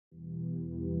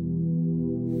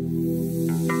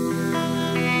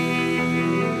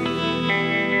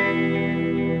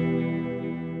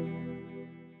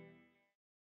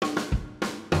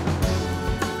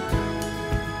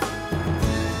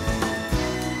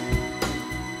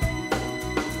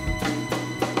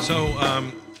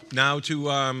So now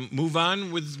to move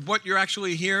on with what you're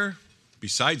actually here,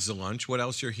 besides the lunch, what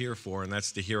else you're here for, and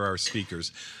that's to hear our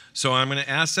speakers. So I'm going to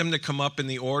ask them to come up in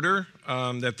the order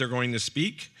that they're going to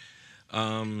speak.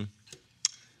 So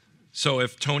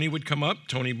if Tony would come up,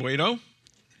 Tony Boido.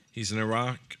 He's an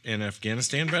Iraq and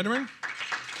Afghanistan veteran.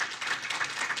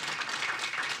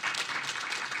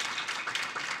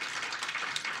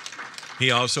 He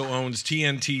also owns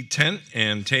TNT Tent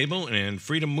and Table and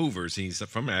Freedom Movers. He's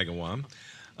from Agawam.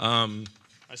 Am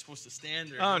I supposed to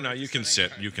stand? Or oh, no, you can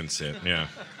sit. You can sit, yeah.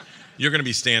 You're going to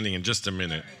be standing in just a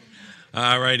minute.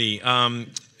 All righty.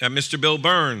 Mr. Bill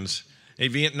Byrnes, a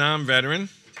Vietnam veteran.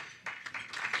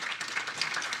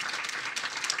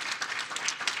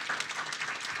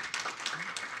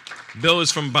 Bill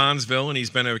is from Bondsville, and he's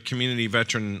been a community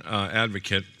veteran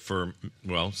advocate for,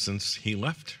 well, since he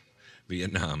left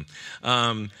Vietnam.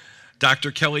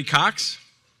 Dr. Kelly Coxe.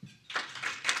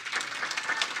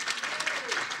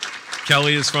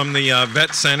 Kelly is from the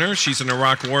Vet Center. She's an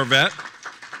Iraq War vet,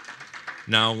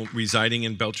 now residing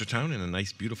in Belchertown in a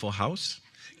nice, beautiful house.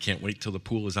 Can't wait till the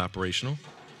pool is operational.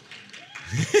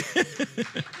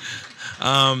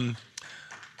 A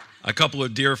couple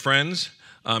of dear friends,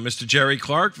 Mr. Gerry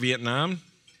Clark, Vietnam.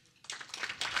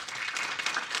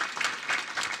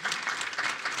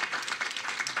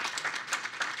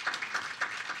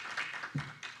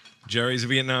 Jerry's a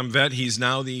Vietnam vet. He's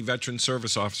now the veteran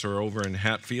service officer over in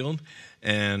Hatfield,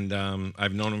 and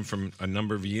I've known him for a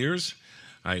number of years.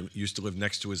 I used to live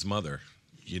next to his mother.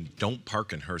 You don't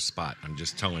park in her spot, I'm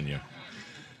just telling you.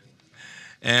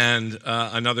 And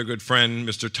another good friend,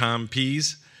 Mr. Tom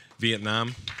Pease,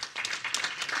 Vietnam.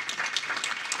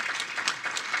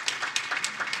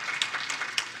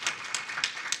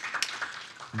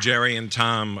 Gerry and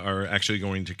Tom are actually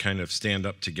going to kind of stand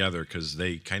up together because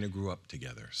they kind of grew up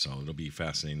together. So it'll be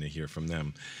fascinating to hear from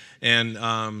them. And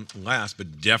last,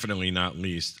 but definitely not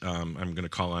least, I'm going to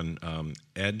call on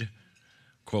Ed,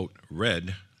 quote,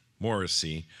 Red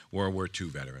Morrissey, World War II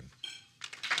veteran.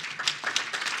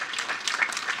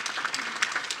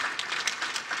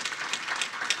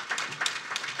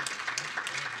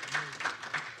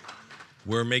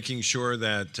 We're making sure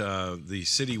that the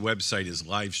city website is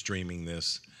live streaming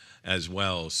this as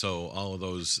well, so all of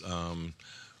those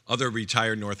other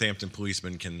retired Northampton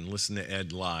policemen can listen to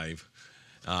Ed live.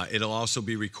 It'll also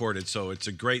be recorded, so it's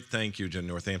a great thank you to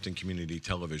Northampton Community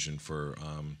Television for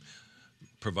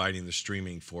providing the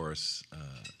streaming for us.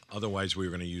 Otherwise, we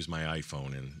were going to use my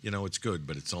iPhone, and you know, it's good,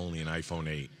 but it's only an iPhone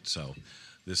 8, so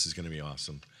this is going to be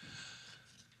awesome.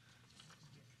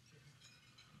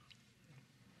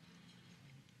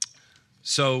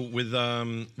 So with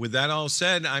that all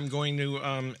said, I'm going to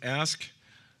ask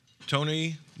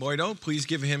Tony Boido, please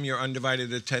give him your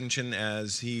undivided attention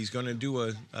as he's going to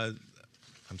do I'm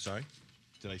sorry,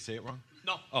 did I say it wrong?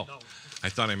 No. Oh, no. I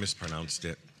thought I mispronounced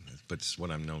it, but it's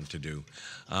what I'm known to do.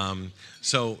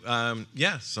 So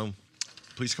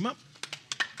please come up.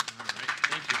 All right,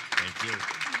 thank you. Thank you.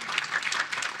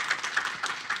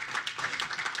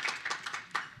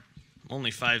 I'm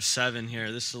only 5'7"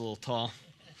 here. This is a little tall.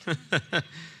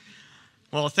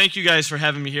 Well, thank you guys for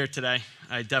having me here today.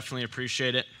 I definitely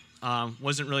appreciate it.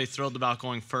 Wasn't really thrilled about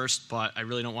going first, but I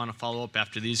really don't want to follow up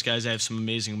after these guys. I have some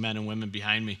amazing men and women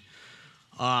behind me.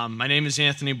 My name is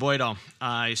Anthony Boido.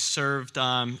 I served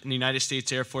in the United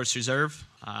States Air Force Reserve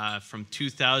from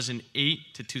 2008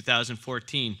 to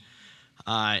 2014.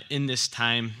 In this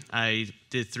time, I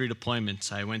did 3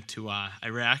 deployments. I went to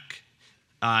Iraq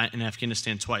and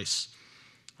Afghanistan twice.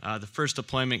 The first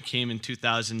deployment came in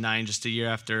 2009, just a year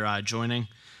after joining.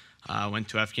 Went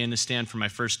to Afghanistan for my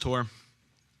first tour.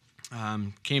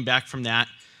 Came back from that,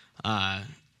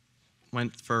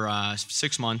 went for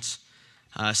 6 months.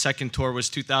 Second tour was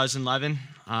 2011.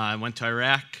 I went to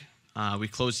Iraq. We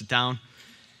closed it down.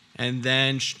 And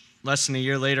then less than a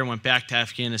year later, went back to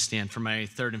Afghanistan for my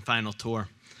third and final tour.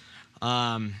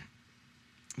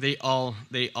 They all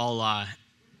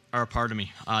are a part of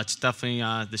me. It's definitely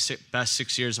the best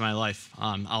 6 years of my life.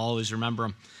 I'll always remember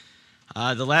them.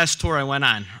 The last tour I went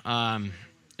on,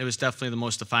 it was definitely the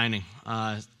most defining.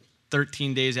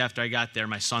 13 days after I got there,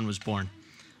 my son was born.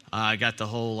 I got the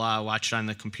whole watch it on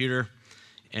the computer.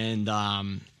 And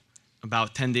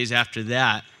about 10 days after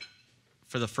that,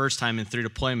 for the first time in 3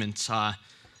 deployments,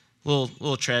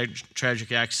 little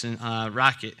tragic accident,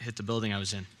 rocket hit the building I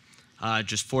was in,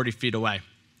 just 40 feet away.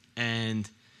 And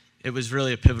it was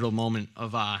really a pivotal moment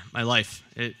of my life.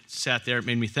 It sat there, it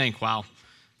made me think, wow,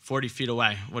 40 feet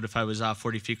away. What if I was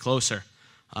 40 feet closer?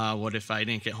 What if I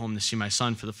didn't get home to see my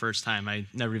son for the first time? I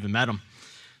never even met him.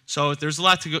 So there's a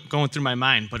lot going through my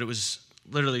mind, but it was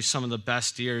literally some of the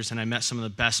best years, and I met some of the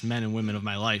best men and women of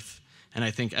my life. And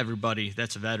I think everybody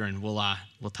that's a veteran will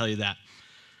tell you that.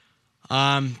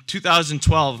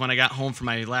 2012, when I got home from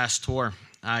my last tour,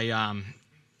 I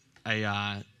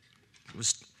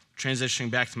was transitioning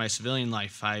back to my civilian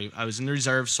life. I was in the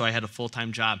reserve, so I had a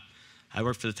full-time job. I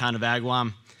worked for the town of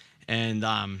Agawam, and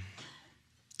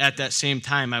at that same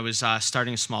time, I was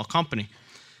starting a small company.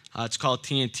 It's called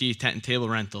TNT Tent and Table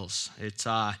Rentals.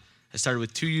 I started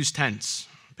with 2 used tents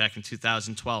back in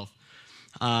 2012.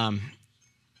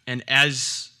 And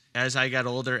as I got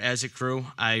older, as it grew,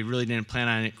 I really didn't plan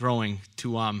on it growing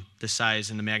to the size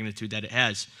and the magnitude that it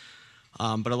has.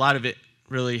 But a lot of it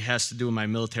really has to do with my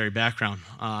military background.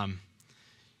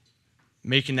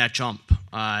 Making that jump.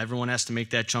 Everyone has to make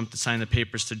that jump to sign the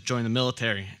papers to join the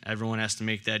military. Everyone has to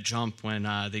make that jump when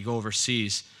they go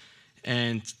overseas.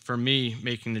 And for me,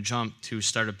 making the jump to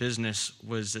start a business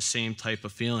was the same type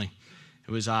of feeling.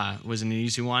 It wasn't an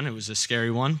easy one. It was a scary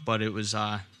one, but it was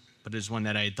one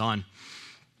that I had done.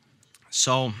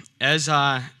 So as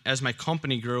my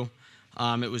company grew,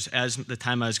 it was as the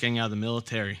time I was getting out of the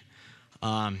military.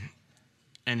 And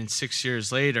in 6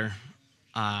 years later,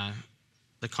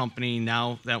 the company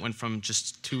now that went from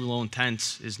just 2 lone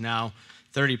tents is now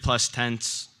 30 plus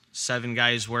tents, 7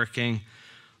 guys working,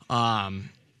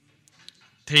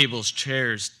 tables,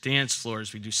 chairs, dance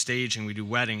floors. We do staging, we do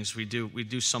weddings, we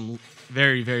do some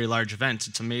very, very large events.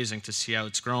 It's amazing to see how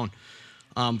it's grown.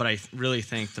 But I really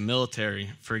thank the military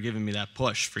for giving me that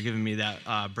push, for giving me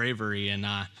that bravery and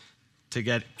to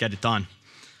get it done.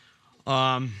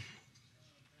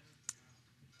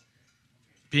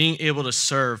 Being able to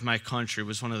serve my country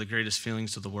was one of the greatest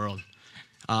feelings of the world.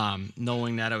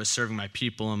 Knowing that I was serving my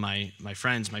people and my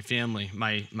friends, my family,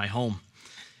 my home.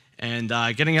 And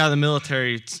getting out of the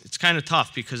military, it's kind of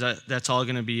tough because that's all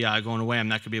going to be going away. I'm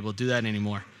not going to be able to do that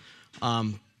anymore.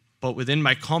 But within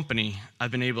my company,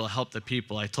 I've been able to help the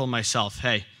people. I told myself,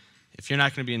 hey, if you're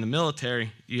not going to be in the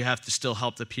military, you have to still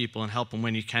help the people and help them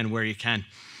when you can, where you can.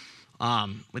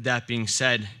 With that being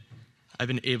said, I've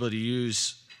been able to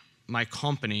use my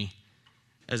company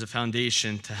as a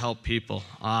foundation to help people.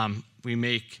 We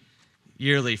make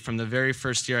yearly, from the very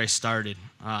first year I started,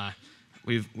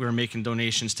 we were making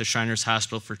donations to Shriners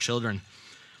Hospital for Children.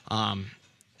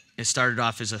 It started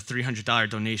off as a $300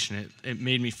 donation. It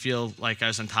made me feel like I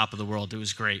was on top of the world. It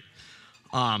was great.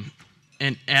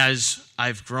 And as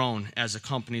I've grown, as the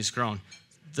company's grown,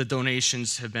 the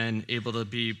donations have been able to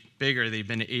be bigger. I've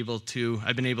been able to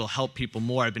help people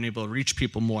more. I've been able to reach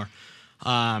people more.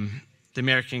 The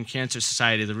American Cancer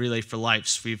Society, the Relay for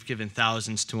Lives, we've given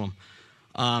thousands to them.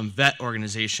 Vet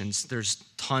organizations, there's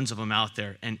tons of them out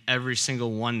there, and every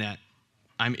single one that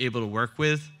I'm able to work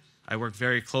with, I work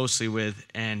very closely with,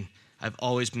 and I've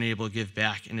always been able to give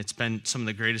back, and it's been some of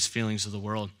the greatest feelings of the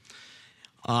world.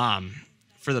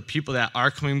 For the people that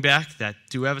are coming back that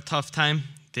do have a tough time,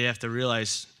 they have to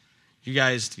realize, you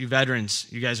guys, you veterans,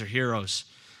 you guys are heroes.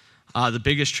 The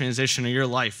biggest transition of your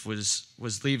life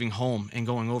was leaving home and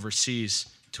going overseas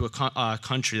to a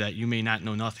country that you may not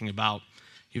know nothing about.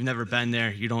 You've never been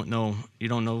there. You don't know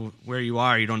where you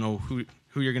are. You don't know who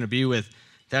you're going to be with.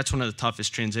 That's one of the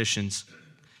toughest transitions.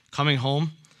 Coming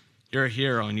home, you're a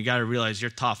hero, and you got to realize you're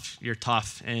tough. You're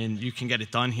tough, and you can get it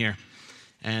done here.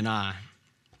 And I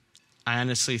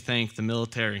honestly thank the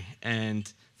military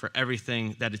and for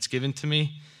everything that it's given to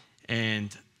me.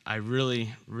 And I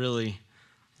really, really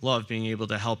love being able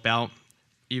to help out,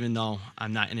 even though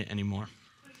I'm not in it anymore.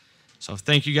 So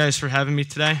thank you guys for having me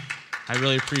today. I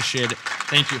really appreciate it.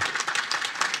 Thank you.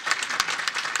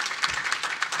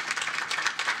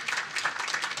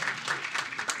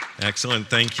 Excellent.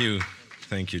 Thank you.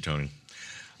 Thank you, Tony.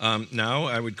 Now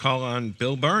I would call on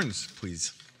Bill Byrnes,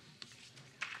 please.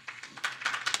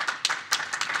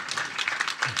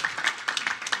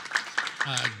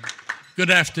 Good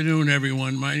afternoon,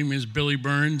 everyone. My name is Billy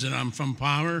Byrnes, and I'm from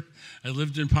Palmer. I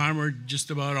lived in Palmer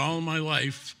just about all of my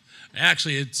life.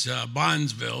 Actually, it's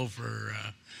Bondsville for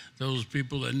those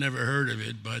people that never heard of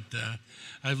it, but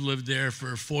I've lived there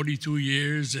for 42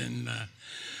 years, and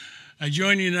I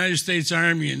joined the United States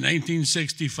Army in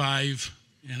 1965,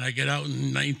 and I got out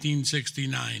in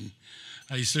 1969.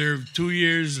 I served 2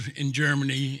 years in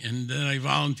Germany, and then I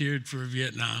volunteered for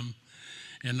Vietnam,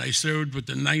 and I served with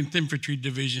the 9th Infantry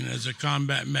Division as a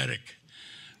combat medic,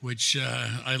 which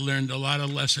I learned a lot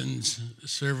of lessons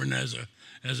serving as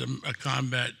a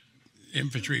combat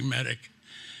infantry medic,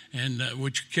 and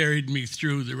which carried me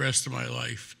through the rest of my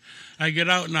life. I got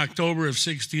out in October of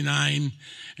 '69,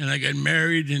 and I got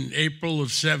married in April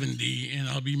of '70, and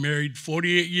I'll be married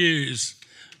 48 years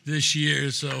this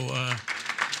year, so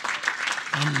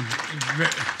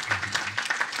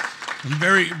I'm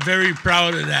very, very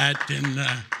proud of that. And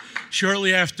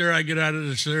shortly after I got out of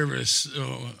the service,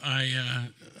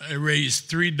 I raised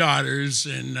 3 daughters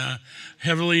and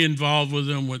heavily involved with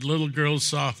them with little girls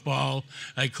softball.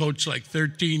 I coached like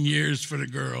 13 years for the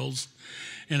girls.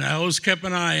 And I always kept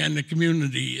an eye on the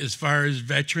community as far as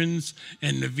veterans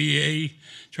and the VA,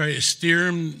 try to steer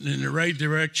them in the right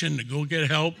direction to go get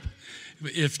help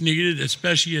if needed,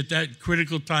 especially at that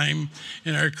critical time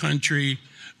in our country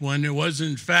when it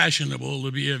wasn't fashionable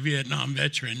to be a Vietnam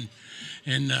veteran.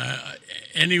 And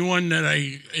anyone that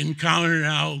I encounter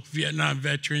now, Vietnam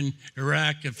veteran,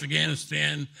 Iraq,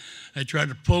 Afghanistan, I try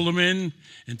to pull them in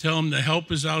and tell them the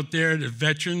help is out there. The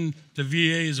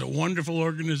VA is a wonderful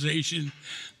organization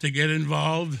to get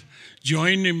involved.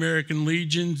 Join the American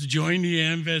Legions, join the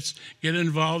AMVETS, get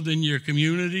involved in your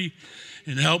community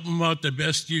and help them out the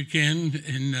best you can,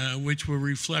 and which will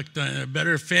reflect on a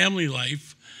better family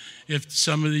life if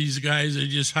some of these guys are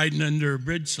just hiding under a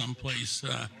bridge someplace.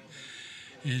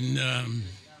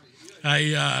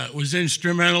 I was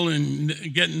instrumental in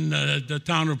getting the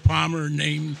town of Palmer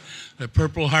named the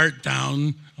Purple Heart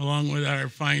Town, along with our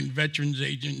fine veterans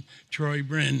agent, Troy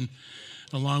Bryn.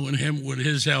 Along with him, with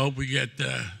his help, we got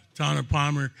the town of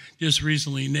Palmer just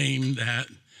recently named that.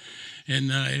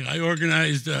 And I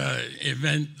organized an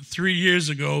event 3 years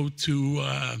ago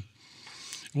to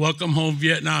welcome home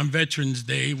Vietnam Veterans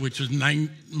Day, which was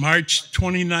March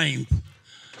 29th.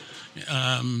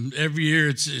 Every year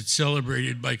it's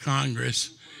celebrated by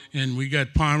Congress, and we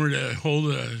got Palmer to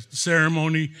hold a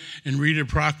ceremony and read a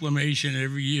proclamation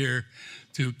every year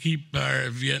to keep our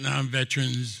Vietnam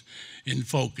veterans in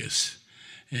focus.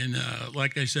 And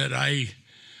like I said, I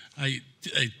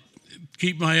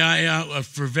keep my eye out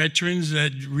for veterans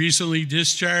that recently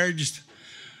discharged.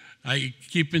 I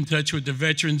keep in touch with the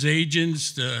veterans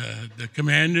agents, the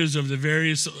commanders of the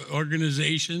various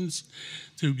organizations,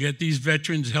 to get these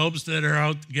veterans helps that are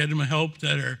out, get them help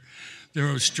they're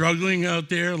struggling out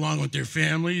there along with their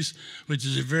families, which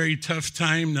is a very tough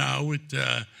time now with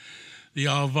the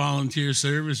all volunteer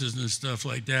services and stuff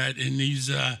like that. And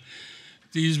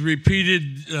these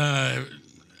repeated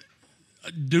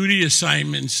duty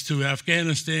assignments to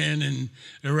Afghanistan and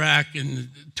Iraq and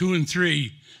 2 and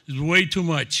 3 is way too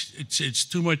much. It's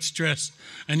too much stress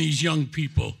on these young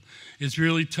people. It's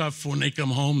really tough when they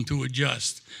come home to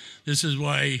adjust. This is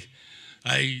why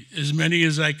as many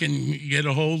as I can get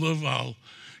a hold of, I'll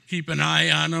keep an eye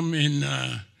on them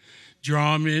and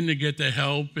draw them in to get the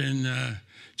help and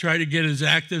try to get as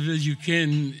active as you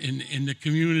can in the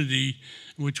community,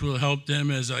 which will help them,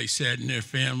 as I said, and their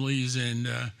families. And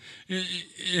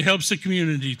it helps the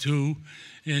community too.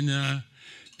 And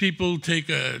people take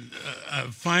a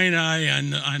fine eye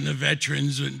on the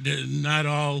veterans. They're not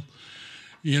all,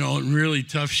 in really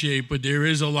tough shape, but there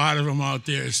is a lot of them out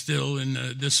there still. And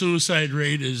the suicide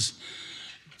rate is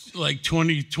like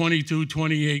 22,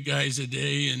 28 guys a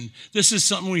day. And this is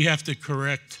something we have to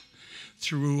correct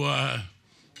through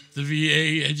the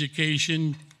VA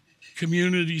education,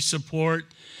 community support,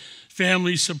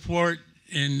 family support.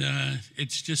 And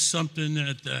it's just something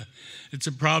that it's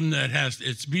a problem that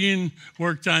it's being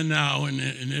worked on now, and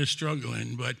they're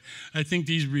struggling. But I think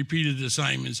these repeated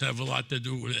assignments have a lot to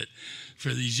do with it for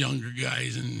these younger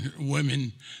guys and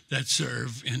women that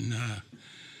serve in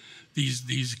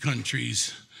these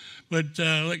countries. But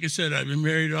like I said, I've been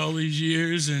married all these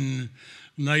years, and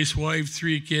nice wife,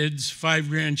 3 kids, 5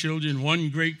 grandchildren, 1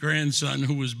 great-grandson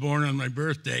who was born on my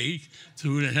birthday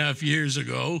 2.5 years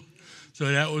ago.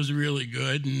 So that was really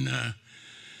good. And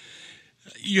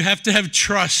you have to have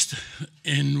trust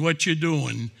in what you're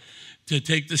doing to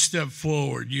take the step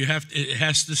forward. It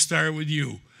has to start with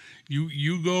you.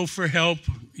 You go for help,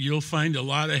 you'll find a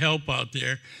lot of help out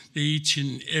there to each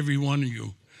and every one of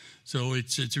you. So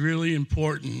it's really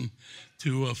important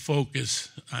to focus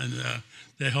on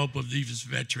the help of these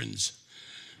veterans.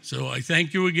 So I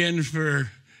thank you again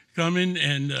for coming,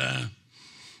 and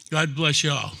God bless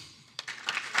you all.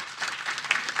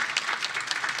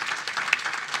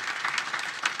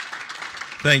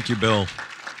 Thank you, Bill.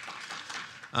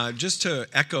 Just to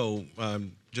echo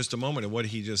just a moment of what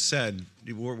he just said,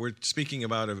 we're speaking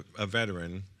about a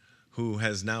veteran who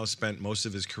has now spent most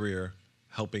of his career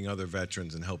helping other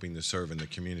veterans and helping to serve in the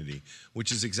community,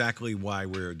 which is exactly why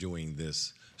we're doing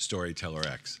this Storyteller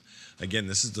X. Again,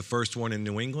 this is the first one in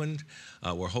New England.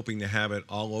 We're hoping to have it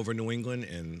all over New England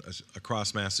and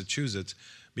across Massachusetts,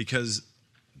 because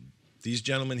these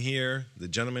gentlemen here, the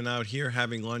gentlemen out here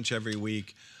having lunch every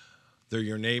week, they're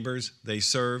your neighbors. They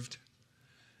served.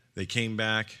 They came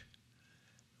back.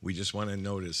 We just want to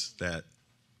notice that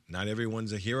not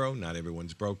everyone's a hero, not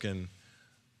everyone's broken,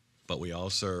 but we all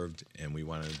served, and we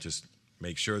want to just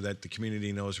make sure that the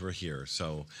community knows we're here.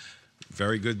 So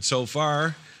very good so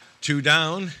far. 2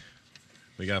 down.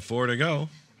 We got 4 to go.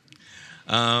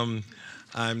 I'm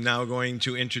now going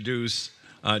to introduce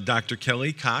Dr.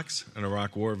 Kelly Coxe, an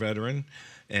Iraq War veteran,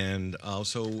 and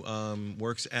also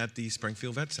works at the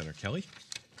Springfield Vet Center. Kelly?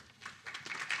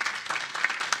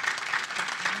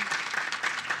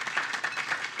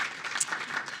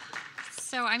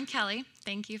 So I'm Kelly.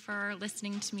 Thank you for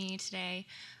listening to me today.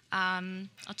 I'll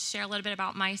share a little bit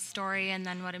about my story and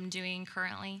then what I'm doing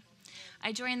currently.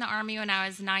 I joined the Army when I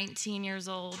was 19 years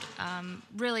old,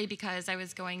 really because I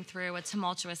was going through a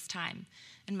tumultuous time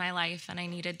in my life, and I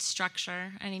needed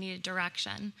structure and I needed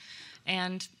direction.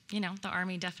 And, you know, the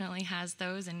Army definitely has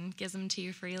those and gives them to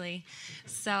you freely.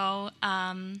 So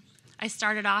I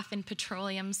started off in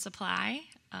petroleum supply,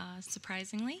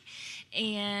 surprisingly,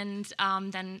 and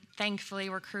then thankfully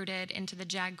recruited into the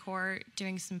JAG Corps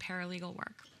doing some paralegal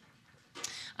work.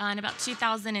 In about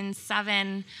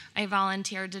 2007, I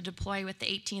volunteered to deploy with the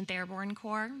 18th Airborne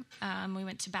Corps. We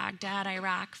went to Baghdad,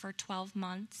 Iraq for 12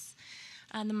 months.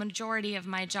 The majority of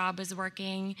my job was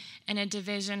working in a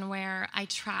division where I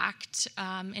tracked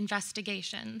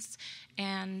investigations.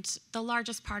 And the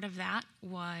largest part of that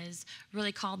was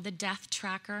really called the death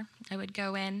tracker. I would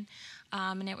go in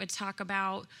and it would talk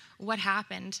about what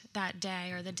happened that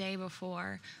day or the day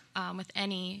before with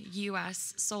any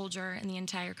U.S. soldier in the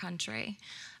entire country.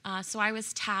 So I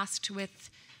was tasked with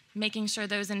making sure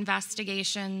those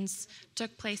investigations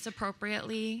took place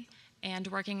appropriately and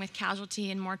working with casualty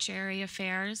and mortuary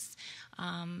affairs.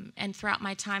 And throughout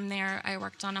my time there, I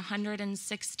worked on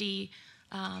 160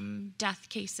 death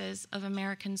cases of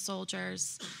American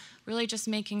soldiers, really just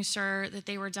making sure that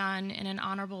they were done in an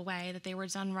honorable way, that they were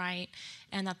done right,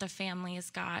 and that the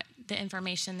families got the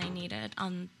information they needed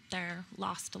on their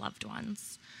lost loved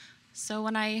ones. So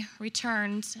when I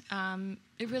returned,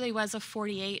 it really was a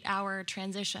 48-hour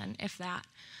transition, if that.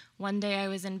 One day I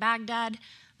was in Baghdad.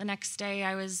 The next day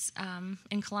I was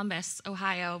in Columbus,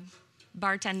 Ohio,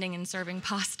 bartending and serving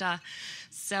pasta.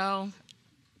 So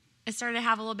I started to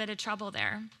have a little bit of trouble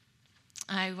there.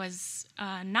 I was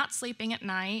not sleeping at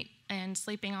night and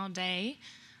sleeping all day,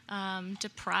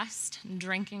 depressed,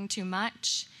 drinking too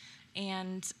much,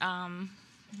 and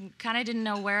kind of didn't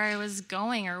know where I was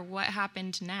going or what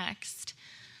happened next.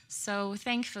 So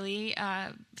thankfully,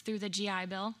 through the GI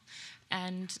Bill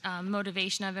and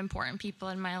motivation of important people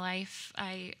in my life,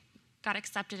 I got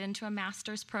accepted into a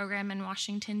master's program in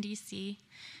Washington, D.C.,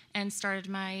 and started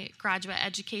my graduate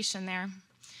education there.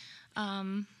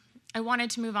 I wanted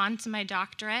to move on to my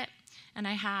doctorate, and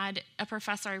I had a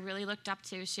professor I really looked up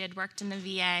to. She had worked in the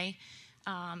VA,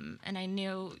 and I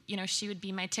knew, she would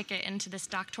be my ticket into this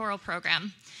doctoral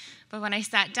program. But when I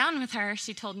sat down with her,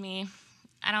 she told me,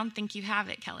 "I don't think you have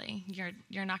it, Kelly.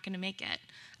 You're not going to make it.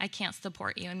 I can't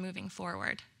support you in moving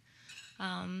forward."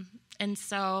 And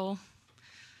so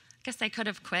I guess I could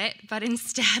have quit, but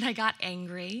instead I got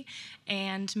angry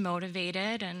and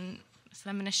motivated and said,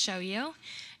 "I'm going to show you."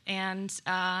 And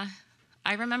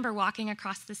I remember walking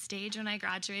across the stage when I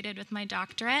graduated with my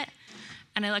doctorate,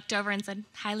 and I looked over and said,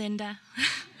 "Hi, Linda."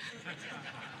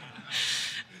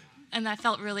 And that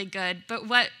felt really good. But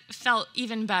what felt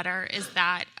even better is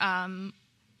that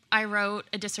I wrote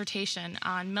a dissertation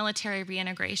on military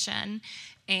reintegration,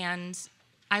 and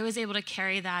I was able to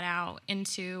carry that out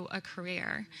into a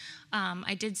career.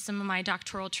 I did some of my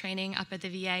doctoral training up at the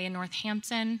VA in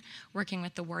Northampton, working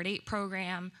with the Ward 8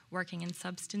 program, working in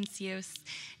substance use,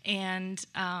 and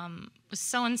was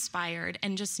so inspired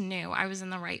and just knew I was in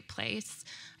the right place.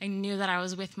 I knew that I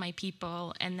was with my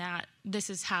people and that this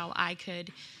is how I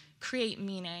could create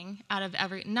meaning out of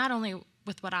not only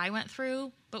with what I went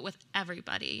through, but with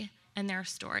everybody and their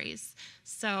stories.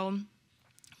 So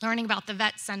learning about the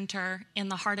vet center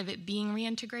and the heart of it being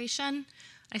reintegration,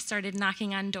 I started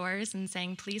knocking on doors and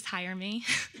saying, "Please hire me."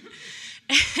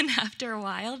 And after a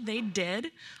while, they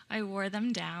did. I wore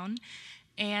them down.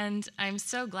 And I'm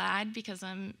so glad because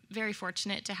I'm very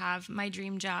fortunate to have my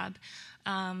dream job,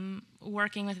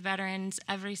 working with veterans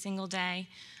every single day,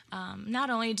 not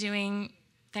only doing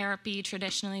therapy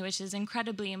traditionally, which is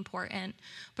incredibly important,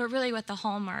 but really what the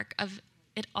hallmark of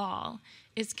it all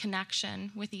is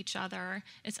connection with each other.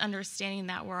 It's understanding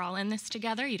that we're all in this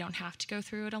together. You don't have to go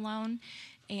through it alone.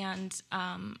 And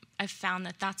I've found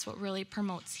that that's what really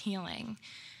promotes healing.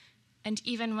 And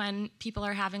even when people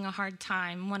are having a hard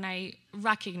time, when I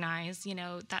recognize,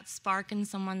 that spark in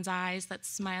someone's eyes, that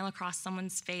smile across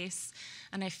someone's face,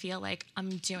 and I feel like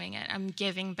I'm doing it, I'm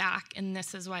giving back, and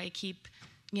this is why I keep,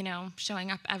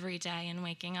 showing up every day and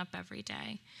waking up every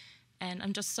day. And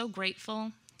I'm just so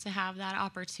grateful to have that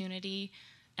opportunity.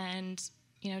 And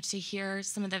to hear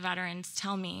some of the veterans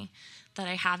tell me that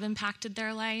I have impacted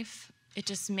their life, it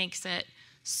just makes it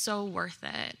so worth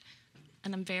it.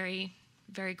 And I'm very,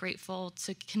 very grateful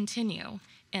to continue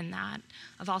in that.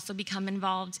 I've also become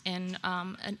involved in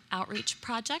an outreach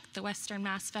project, the Western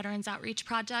Mass Veterans Outreach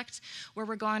Project, where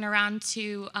we're going around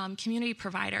to community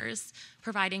providers,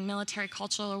 providing military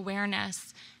cultural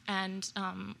awareness, and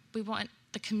we want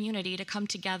the community to come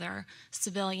together,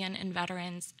 civilian and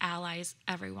veterans, allies,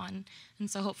 everyone. And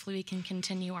so hopefully we can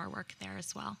continue our work there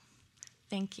as well.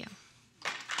 Thank you.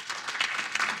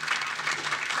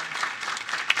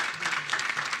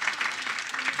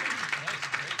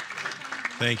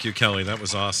 Thank you, Kelly. That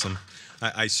was awesome.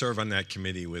 I serve on that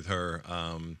committee with her,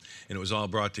 and it was all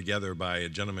brought together by a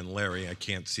gentleman, Larry. I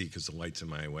can't see because the light's in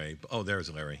my way. Oh, there's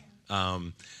Larry,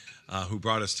 who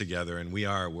brought us together. And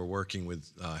we're working with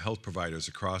health providers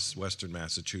across Western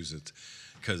Massachusetts,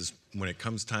 because when it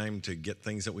comes time to get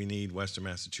things that we need, Western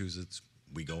Massachusetts,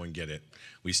 we go and get it.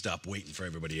 We stop waiting for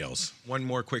everybody else. One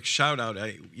more quick shout out.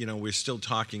 We're still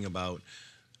talking about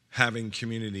having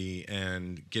community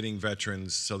and getting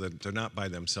veterans so that they're not by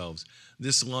themselves.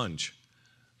 This lunch,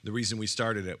 the reason we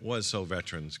started it was so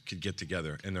veterans could get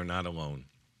together and they're not alone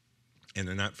and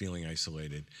they're not feeling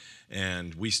isolated.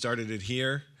 And we started it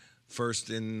here first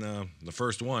in the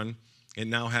first one. It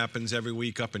now happens every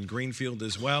week up in Greenfield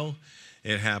as well.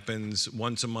 It happens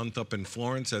once a month up in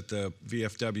Florence at the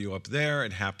VFW up there.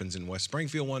 It happens in West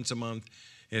Springfield once a month.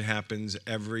 It happens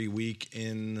every week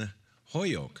in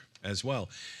Holyoke as well.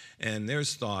 And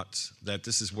there's thoughts that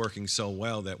this is working so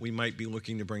well that we might be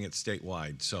looking to bring it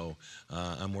statewide. So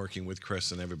I'm working with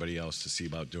Chris and everybody else to see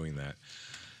about doing that.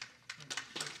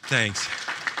 Thanks.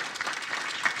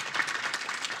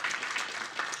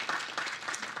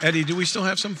 Eddie, do we still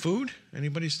have some food?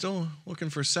 Anybody still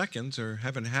looking for seconds or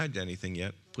haven't had anything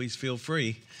yet? Please feel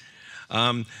free.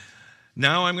 Now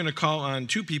I'm going to call on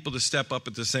two people to step up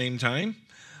at the same time.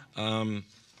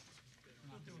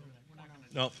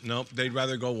 No, they'd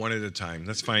rather go one at a time.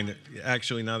 That's fine.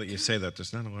 Actually, now that you say that,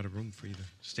 there's not a lot of room for you to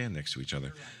stand next to each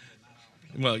other.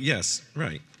 Well, yes,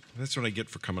 right. That's what I get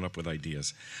for coming up with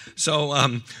ideas. So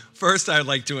first, I'd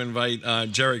like to invite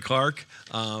Gerry Clark,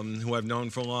 who I've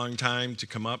known for a long time, to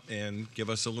come up and give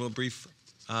us a little brief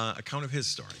account of his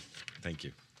story. Thank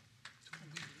you.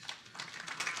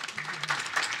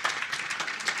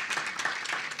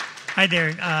 Hi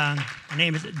there. My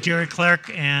name is Gerry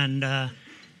Clark, and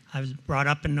I was brought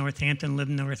up in Northampton, lived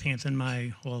in Northampton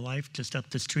my whole life, just up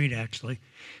the street, actually.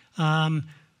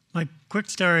 My quick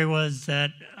story was that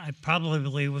I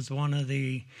probably was one of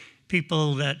the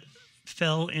people that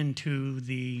fell into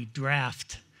the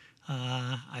draft.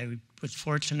 I was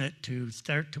fortunate to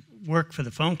start to work for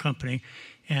the phone company,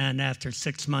 and after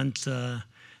 6 months, I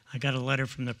got a letter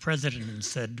from the president and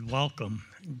said, "Welcome,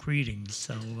 greetings."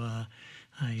 So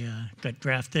I got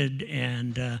drafted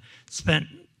and spent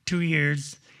 2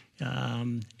 years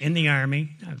in the Army.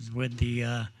 I was with the,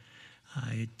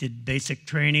 I did basic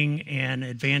training and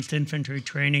advanced infantry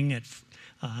training at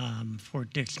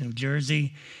Fort Dix, New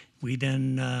Jersey. We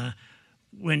then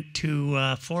went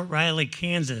to Fort Riley,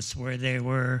 Kansas, where they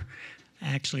were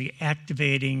actually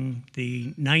activating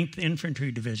the 9th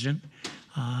Infantry Division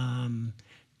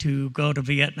to go to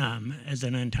Vietnam as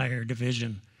an entire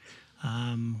division.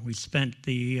 We spent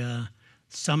the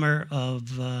summer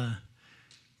of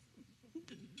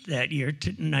that year,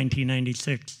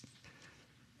 1996,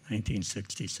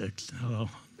 1966. Hello.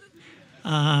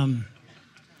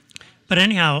 But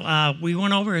anyhow, we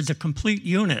went over as a complete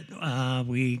unit.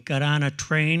 We got on a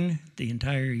train, the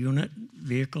entire unit,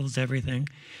 vehicles, everything,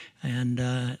 and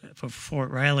for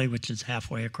Fort Riley, which is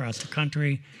halfway across the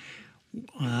country.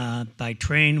 By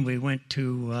train, we went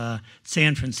to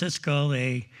San Francisco.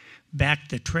 They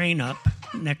backed the train up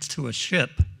next to a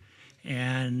ship,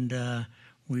 and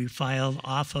we filed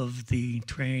off of the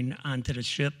train onto the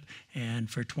ship, and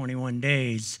for 21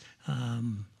 days,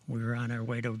 we were on our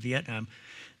way to Vietnam.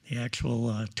 The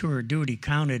actual tour of duty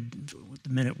counted the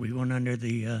minute we went under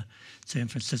the San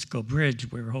Francisco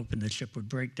Bridge. We were hoping the ship would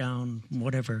break down,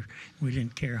 whatever. We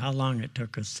didn't care how long it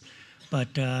took us.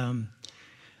 But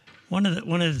one of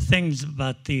the things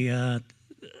about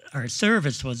our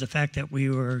service was the fact that we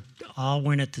all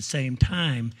went at the same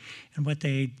time. And what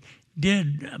they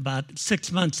did about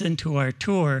 6 months into our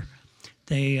tour,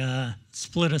 they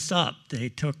split us up. They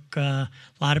took a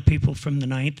lot of people from the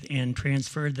 9th and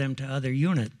transferred them to other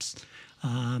units.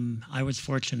 I was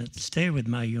fortunate to stay with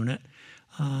my unit.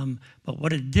 But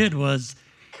what it did was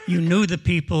you knew the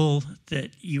people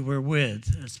that you were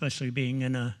with, especially being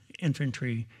in an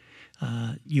infantry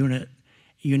unit.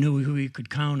 You knew who you could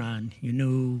count on. You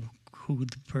knew who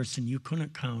the person you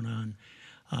couldn't count on.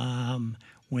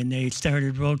 When they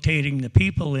started rotating the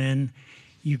people in,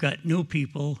 you got new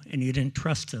people and you didn't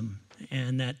trust them.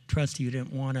 And that trust, you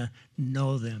didn't want to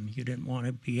know them. You didn't want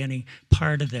to be any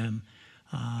part of them.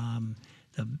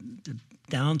 The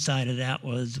downside of that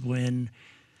was when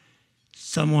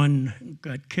someone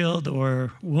got killed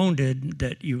or wounded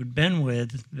that you had been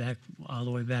with back all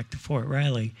the way back to Fort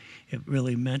Riley, it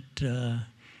really meant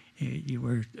you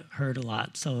were hurt a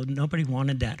lot. So nobody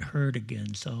wanted that hurt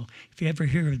again. So if you ever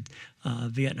hear a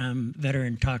Vietnam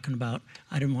veteran talking about,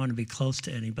 I didn't want to be close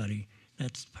to anybody,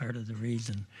 that's part of the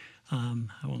reason. I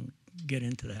won't get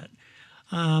into that.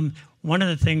 One of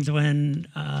the things when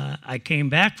I came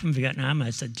back from Vietnam, I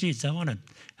said, geez, I want to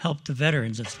help the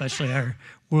veterans, especially our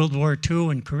World War II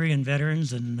and Korean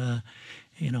veterans. And,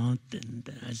 and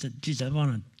I said, geez, I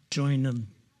want to join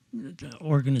the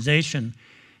organization.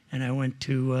 And I went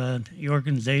to the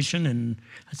organization and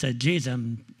I said, geez,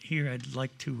 I'm here. I'd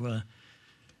like to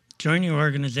join your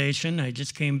organization. I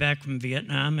just came back from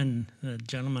Vietnam, and the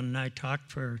gentleman and I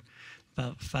talked for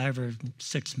about 5 or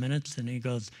 6 minutes, and he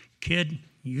goes, kid,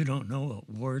 you don't know what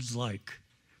war's like.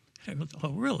 I go,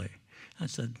 oh, really? I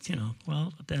said,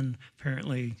 well, then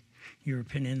apparently your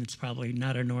opinion, it's probably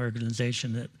not an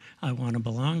organization that I want to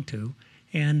belong to.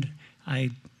 And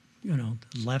I,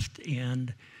 left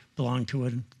and belonged to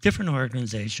a different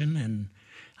organization, and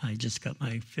I just got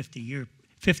my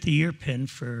 50-year pin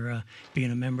for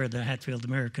being a member of the Hatfield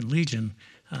American Legion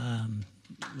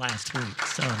last week.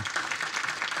 So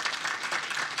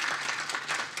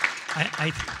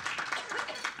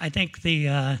I think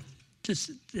the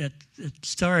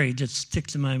story just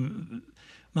sticks in my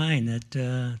mind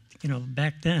that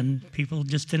back then people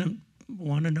just didn't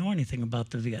want to know anything about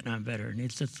the Vietnam veteran.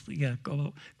 It's just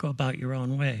go about your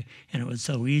own way, and it was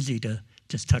so easy to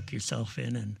just tuck yourself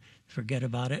in and forget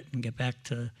about it and get back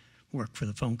to work for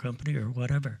the phone company or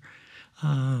whatever.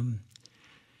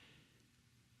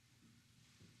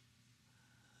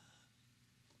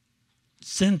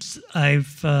 Since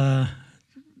I've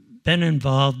been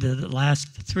involved the last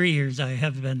 3 years, I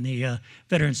have been the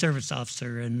veteran service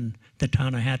officer in the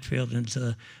town of Hatfield, and it's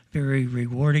a very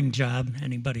rewarding job,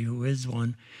 anybody who is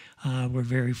one. We're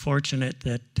very fortunate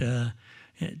that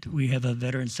we have a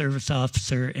veteran service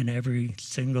officer in every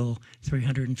single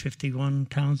 351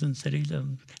 towns and cities,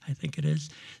 I think it is.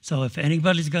 So if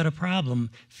anybody's got a problem,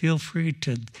 feel free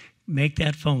to make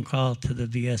that phone call to the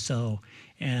VSO,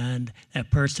 and that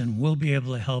person will be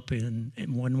able to help in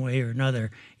one way or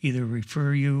another, either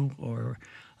refer you or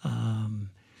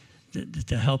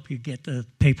to help you get the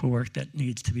paperwork that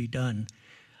needs to be done.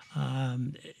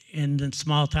 In the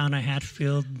small town of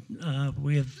Hatfield,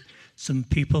 we have some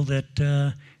people that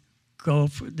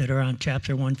that are on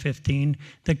Chapter 115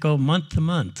 that go month to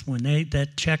month. When that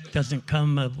check doesn't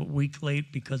come a week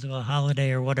late because of a holiday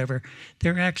or whatever,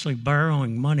 they're actually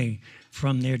borrowing money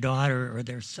from their daughter or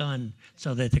their son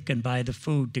so that they can buy the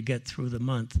food to get through the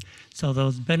month. So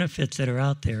those benefits that are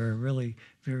out there are really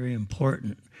very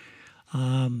important.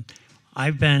 I'm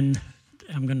going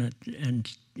to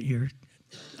end here.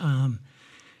 I'm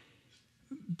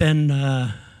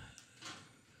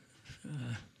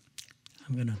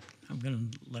gonna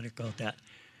let it go at that.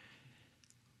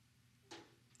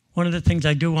 One of the things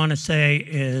I do want to say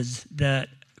is that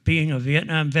being a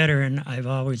Vietnam veteran, I've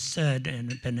always said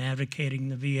and been advocating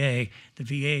the VA. The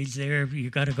VA's there, you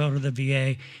got to go to the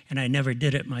VA, and I never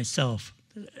did it myself.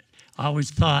 I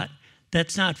always thought,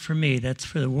 that's not for me, that's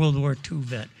for the World War II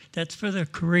vet. That's for the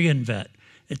Korean vet.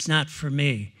 It's not for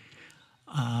me.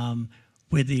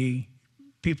 With the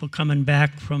people coming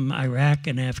back from Iraq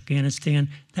and Afghanistan,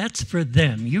 that's for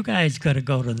them. You guys got to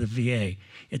go to the VA.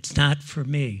 It's not for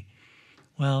me.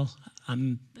 Well,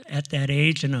 I'm at that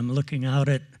age and I'm looking out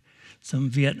at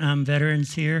some Vietnam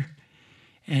veterans here,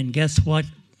 and guess what?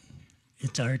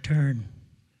 It's our turn.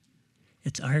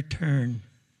 It's our turn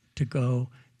to go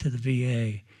to the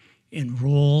VA,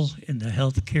 enroll in the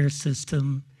healthcare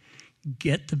system,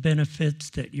 get the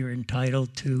benefits that you're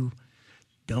entitled to.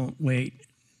 Don't wait.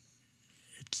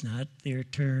 It's not their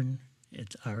turn,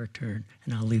 it's our turn.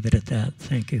 And I'll leave it at that.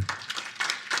 Thank you.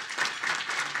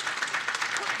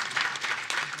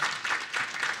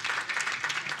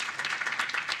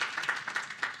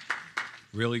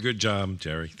 Really good job,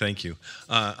 Gerry. Thank you.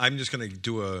 I'm just going to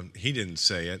do he didn't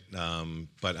say it,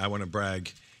 but I want to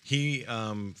brag. He,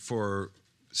 for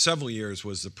several years,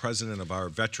 was the president of our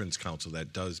Veterans Council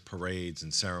that does parades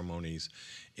and ceremonies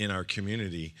in our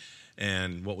community.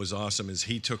 And what was awesome is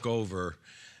he took over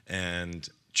and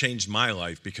changed my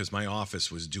life because my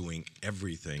office was doing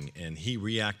everything. And he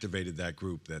reactivated that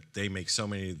group that they make so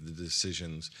many of the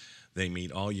decisions They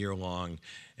meet all year long,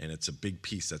 and it's a big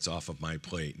piece that's off of my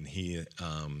plate. And he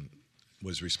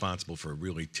was responsible for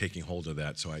really taking hold of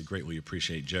that, so I greatly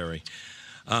appreciate Gerry.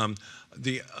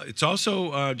 It's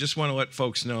also, just want to let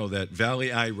folks know that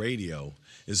Valley Eye Radio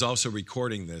is also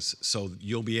recording this, so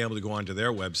you'll be able to go onto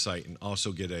their website and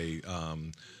also get a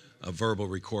verbal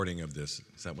recording of this.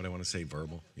 Is that what I want to say,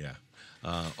 verbal? Yeah.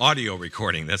 Audio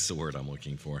recording, that's the word I'm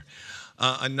looking for.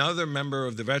 Another member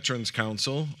of the Veterans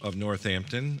Council of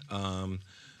Northampton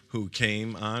who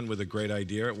came on with a great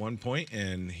idea at one point,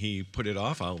 and he put it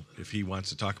off. If he wants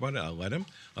to talk about it, I'll let him.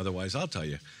 Otherwise, I'll tell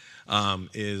you.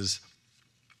 Is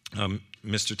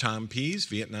Mr. Tom Pease,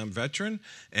 Vietnam veteran,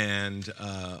 and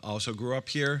also grew up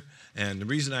here. And the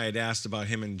reason I had asked about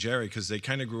him and Gerry, because they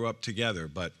kind of grew up together,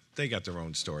 but they got their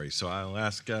own story. So I'll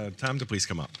ask Tom to please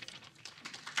come up.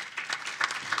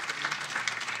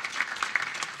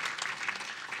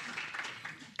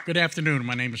 Good afternoon.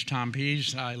 My name is Tom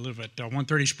Pease. I live at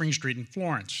 130 Spring Street in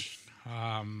Florence.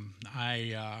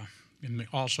 I am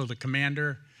also the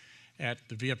commander at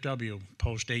the VFW,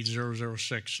 Post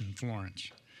 8006 in Florence.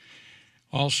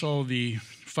 Also the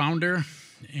founder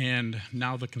and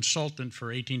now the consultant for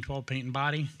 1812 Paint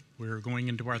Body. We're going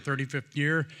into our 35th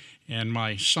year, and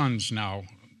my sons now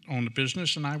own the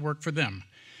business, and I work for them.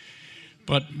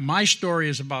 But my story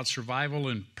is about survival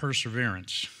and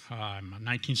perseverance. I'm a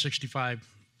 1965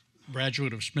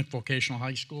 graduate of Smith Vocational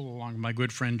High School along with my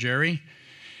good friend Gerry.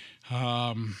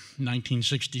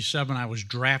 1967, I was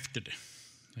drafted,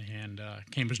 and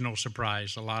came as no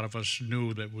surprise. A lot of us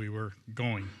knew that we were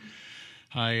going.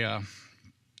 I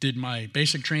did my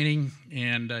basic training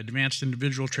and advanced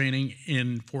individual training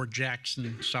in Fort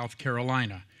Jackson, South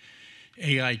Carolina.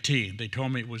 AIT. They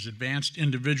told me it was advanced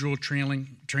individual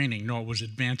training. No, it was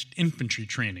advanced infantry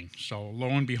training. So lo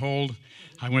and behold,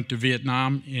 I went to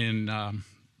Vietnam in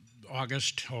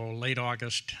late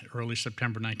August, early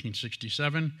September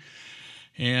 1967,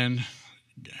 and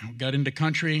got into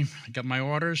country, got my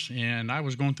orders, and I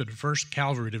was going to the 1st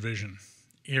Cavalry Division,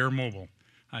 Air Mobile.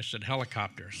 I said,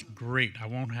 helicopters, great, I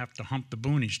won't have to hump the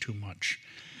boonies too much.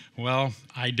 Well,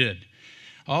 I did.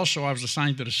 Also, I was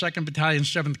assigned to the 2nd Battalion,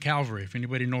 7th Cavalry. If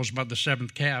anybody knows about the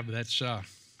 7th Cav, that's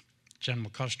General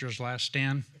Custer's last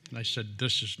stand. And I said,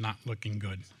 this is not looking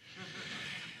good.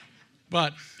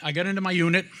 But I got into my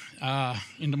unit,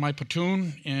 into my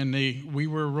platoon, and we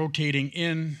were rotating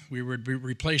in. We were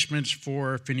replacements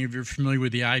for, if any of you are familiar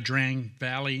with the Idrang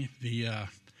Valley, the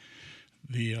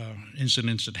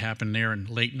incidents that happened there in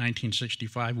late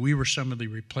 1965. We were some of the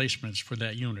replacements for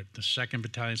that unit, the 2nd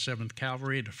Battalion, 7th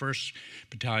Cavalry, the 1st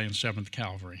Battalion, 7th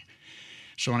Cavalry.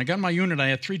 So when I got my unit, I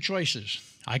had 3 choices.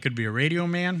 I could be a radio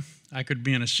man, I could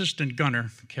be an assistant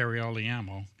gunner, carry all the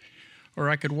ammo, or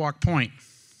I could walk point.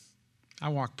 I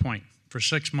walked point for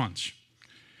 6 months.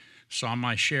 Saw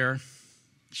my share,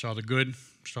 saw the good,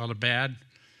 saw the bad.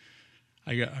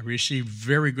 I received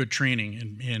very good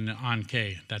training in On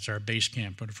K. That's our base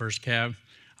camp for the 1st Cav.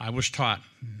 I was taught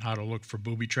how to look for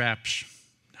booby traps,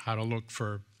 how to look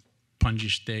for punji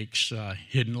stakes, a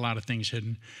lot of things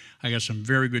hidden. I got some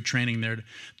very good training there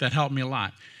that helped me a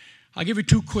lot. I'll give you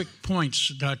 2 quick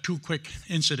points, 2 quick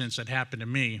incidents that happened to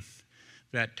me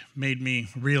that made me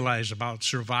realize about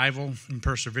survival and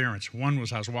perseverance. One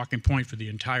was I was walking point for the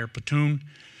entire platoon,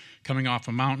 coming off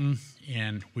a mountain,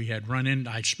 and we had run in,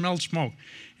 I smelled smoke,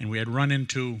 and we had run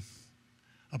into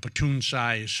a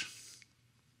platoon-size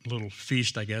little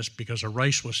feast, I guess, because the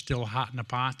rice was still hot in the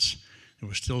pots. It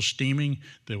was still steaming.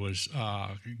 There was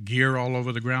gear all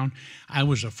over the ground. I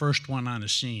was the first one on the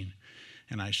scene,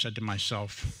 and I said to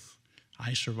myself,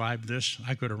 I survived this.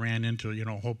 I could have ran into,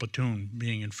 a whole platoon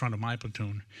being in front of my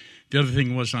platoon. The other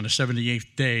thing was on the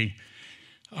 78th day,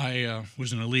 I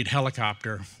was in a lead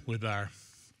helicopter with our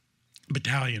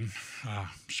battalion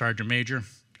sergeant major,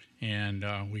 and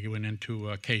we went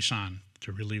into Quezon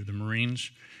to relieve the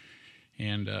Marines.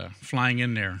 And flying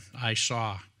in there, I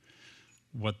saw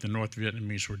what the North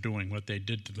Vietnamese were doing, what they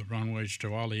did to the runways,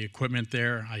 to all the equipment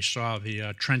there. I saw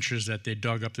the trenches that they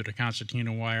dug up to the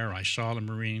concertina wire. I saw the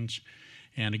Marines.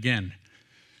 And again,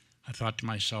 I thought to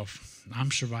myself,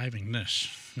 I'm surviving this.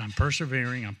 I'm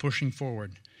persevering. I'm pushing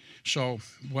forward. So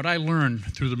what I learned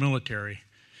through the military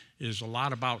is a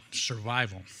lot about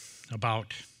survival,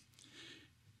 about,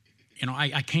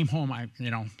 I came home,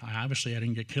 obviously I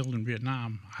didn't get killed in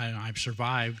Vietnam. I've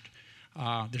survived.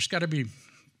 There's got to be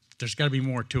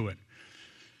more to it.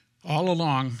 All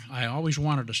along, I always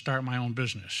wanted to start my own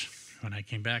business. When I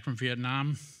came back from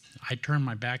Vietnam, I turned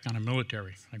my back on the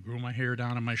military. I grew my hair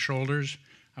down on my shoulders.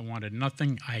 I wanted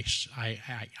nothing.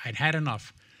 I'd had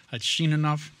enough. I'd seen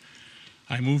enough.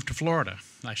 I moved to Florida.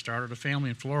 I started a family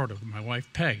in Florida with my wife,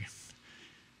 Peg.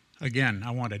 again,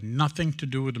 I wanted nothing to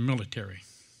do with the military.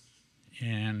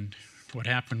 And what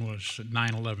happened was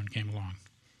 9/11 came along.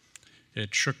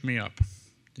 It shook me up.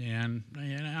 And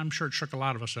I'm sure it shook a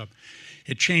lot of us up.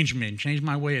 It changed me and changed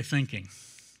my way of thinking.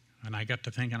 And I got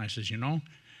to thinking, I says, you know,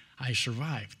 I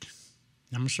survived.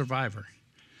 I'm a survivor.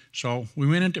 So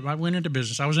I went into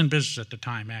business. I was in business at the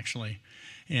time, actually.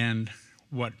 And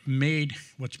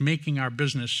what's making our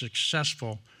business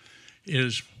successful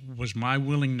was my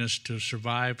willingness to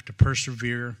survive, to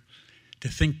persevere, to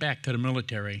think back to the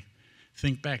military,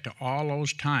 think back to all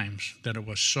those times that it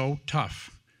was so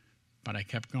tough, but I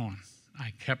kept going.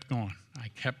 I kept going. I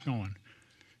kept going.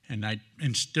 And I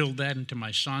instilled that into my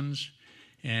sons.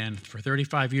 And for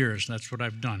 35 years, that's what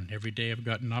I've done. Every day I've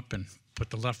gotten up and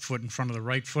put the left foot in front of the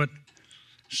right foot.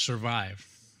 Survive.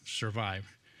 Survive.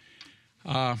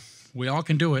 We all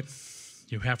can do it.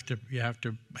 You have to have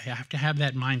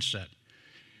that mindset.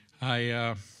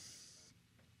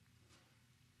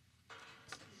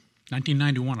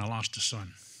 1991, I lost a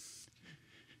son.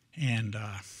 And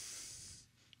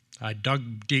I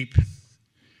dug deep,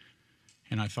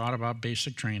 and I thought about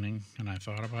basic training, and I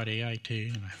thought about AIT,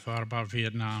 and I thought about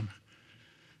Vietnam.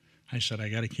 I said, I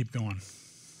got to keep going.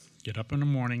 Get up in the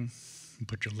morning and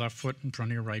put your left foot in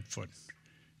front of your right foot.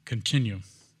 Continue.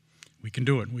 We can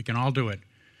do it. We can all do it.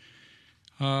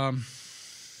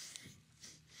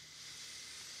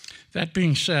 That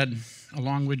being said,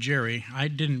 along with Gerry, I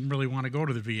didn't really want to go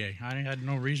to the VA. I had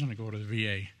no reason to go to the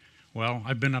VA. Well,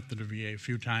 I've been up to the VA a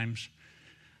few times.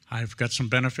 I've got some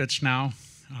benefits now.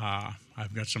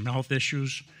 I've got some health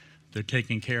issues. They're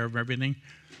taking care of everything.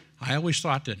 I always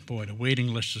thought that, boy, the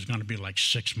waiting list is going to be like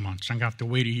 6 months. I'm going to have to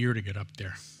wait a year to get up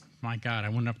there. My God, I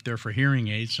went up there for hearing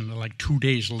aids, and like 2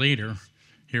 days later,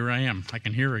 here I am. I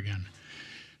can hear again.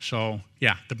 So,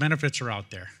 yeah, the benefits are out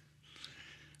there.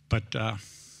 But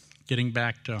getting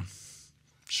back to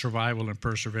survival and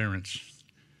perseverance,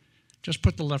 just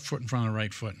put the left foot in front of the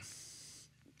right foot.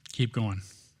 Keep going.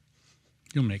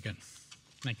 You'll make it.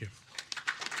 Thank you.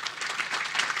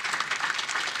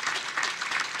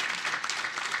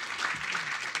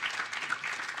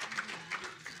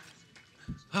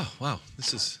 Oh, wow.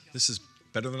 This is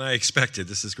better than I expected.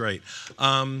 This is great.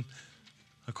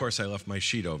 Of course, I left my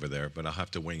sheet over there, but I'll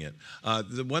have to wing it.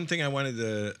 The one thing I wanted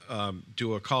to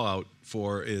do a call out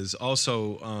for is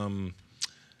also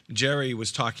Gerry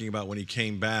was talking about when he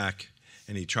came back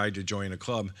and he tried to join a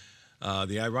club.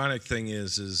 The ironic thing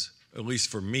is at least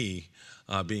for me,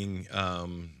 being at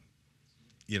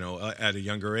a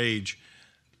younger age,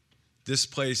 this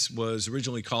place was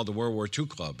originally called the World War II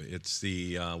Club. It's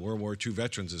the World War II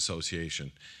Veterans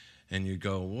Association. And you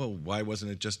go, well, why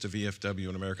wasn't it just the VFW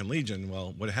and American Legion?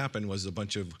 Well, what happened was a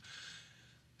bunch of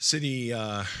city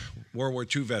World War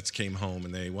II vets came home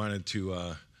and they wanted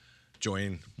to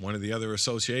join one of the other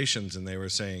associations, and they were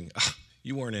saying,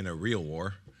 you weren't in a real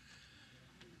war.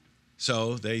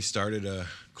 So they started a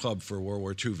club for World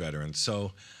War II veterans.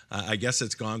 So I guess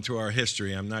it's gone through our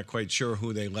history. I'm not quite sure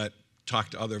who they let talk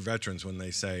to other veterans when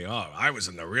they say, oh, I was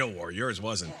in the real war, yours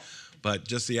wasn't. But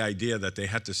just the idea that they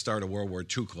had to start a World War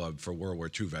II club for World War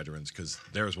II veterans because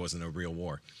theirs wasn't a real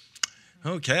war.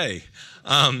 Okay.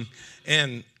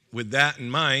 And with that in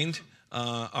mind,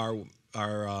 our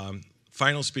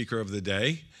final speaker of the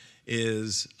day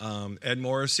is Ed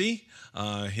Morrissey.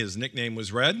 His nickname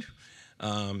was Red.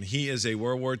 He is a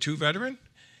World War II veteran.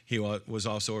 He was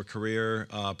also a career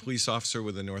police officer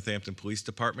with the Northampton Police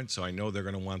Department, so I know they're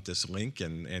going to want this link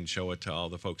and show it to all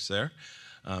the folks there.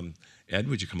 Ed,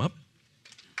 would you come up?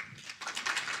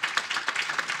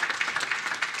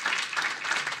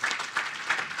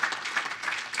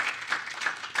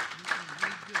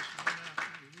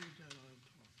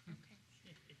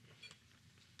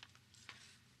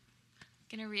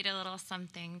 I'm going to read a little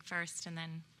something first, and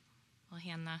then we'll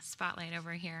hand the spotlight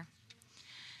over here.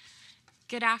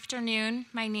 Good afternoon.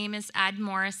 My name is Ed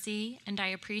Morrissey, and I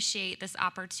appreciate this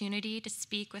opportunity to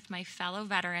speak with my fellow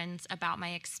veterans about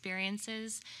my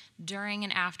experiences during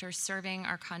and after serving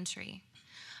our country.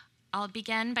 I'll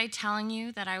begin by telling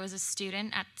you that I was a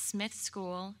student at Smith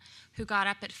School who got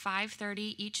up at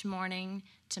 5:30 each morning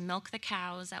to milk the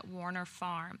cows at Warner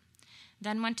Farm,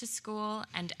 then went to school,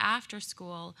 and after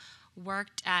school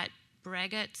worked at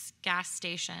Breguet's gas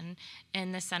station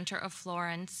in the center of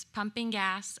Florence, pumping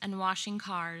gas and washing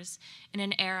cars in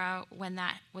an era when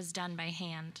that was done by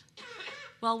hand.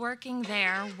 While working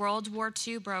there, World War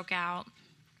II broke out,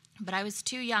 but I was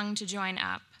too young to join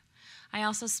up. I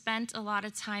also spent a lot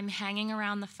of time hanging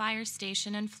around the fire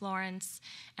station in Florence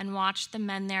and watched the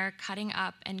men there cutting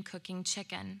up and cooking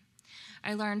chicken.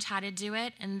 I learned how to do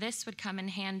it, and this would come in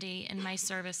handy in my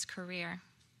service career.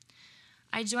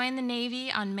 I joined the Navy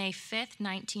on May 5th,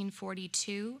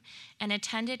 1942, and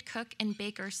attended Cook and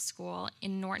Baker School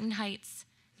in Norton Heights,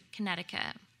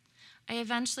 Connecticut. I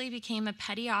eventually became a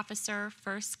petty officer,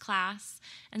 first class,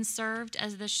 and served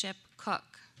as the ship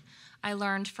cook. I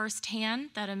learned firsthand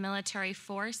that a military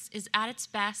force is at its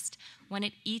best when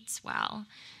it eats well,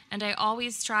 and I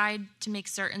always tried to make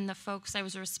certain the folks I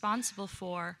was responsible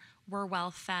for were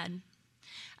well fed.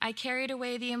 I carried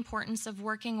away the importance of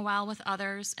working well with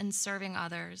others and serving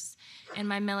others. In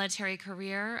my military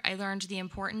career, I learned the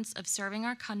importance of serving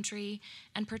our country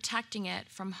and protecting it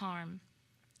from harm.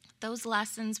 Those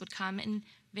lessons would come in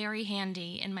very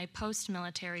handy in my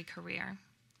post-military career.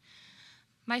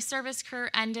 My service career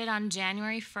ended on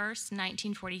January 1st,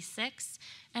 1946,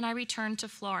 and I returned to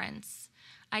Florence.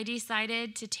 I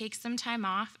decided to take some time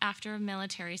off after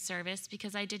military service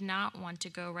because I did not want to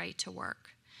go right to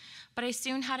work. But I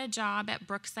soon had a job at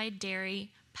Brookside Dairy,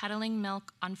 peddling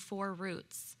milk on 4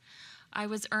 routes. I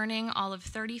was earning all of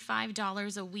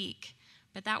 $35 a week,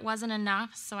 but that wasn't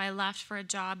enough, so I left for a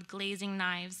job glazing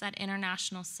knives at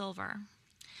International Silver.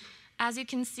 As you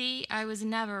can see, I was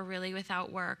never really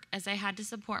without work, as I had to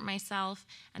support myself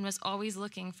and was always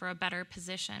looking for a better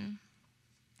position.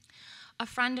 A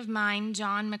friend of mine,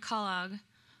 John McCullough,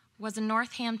 was a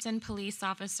Northampton police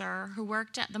officer who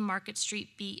worked at the Market Street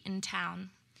beat in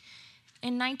town.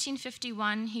 In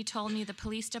 1951, he told me the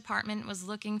police department was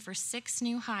looking for 6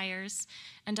 new hires,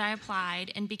 and I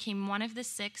applied and became one of the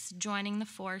 6 joining the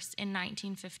force in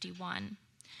 1951.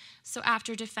 So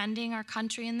after defending our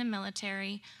country in the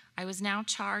military, I was now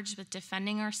charged with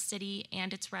defending our city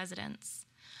and its residents.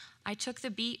 I took the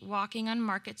beat walking on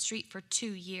Market Street for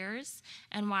 2 years,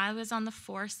 and while I was on the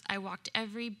force, I walked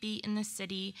every beat in the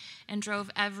city and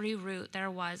drove every route there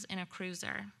was in a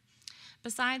cruiser.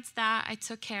 Besides that, I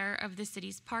took care of the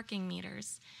city's parking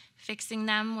meters. Fixing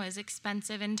them was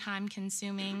expensive and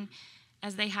time-consuming,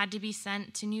 as they had to be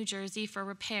sent to New Jersey for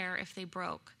repair if they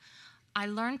broke. I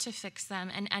learned to fix them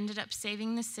and ended up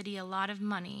saving the city a lot of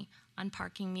money on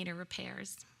parking meter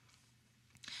repairs.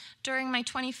 During my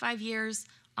 25 years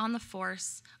on the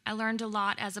force, I learned a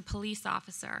lot as a police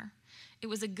officer. It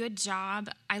was a good job,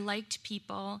 I liked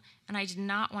people, and I did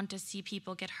not want to see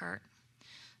people get hurt.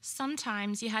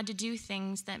 Sometimes you had to do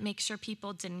things that make sure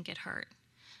people didn't get hurt.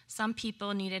 Some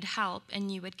people needed help,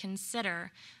 and you would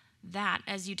consider that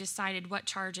as you decided what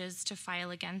charges to file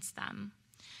against them.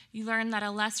 You learned that a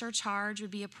lesser charge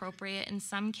would be appropriate in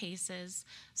some cases,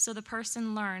 so the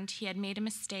person learned he had made a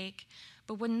mistake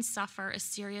but wouldn't suffer a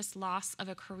serious loss of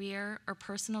a career or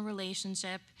personal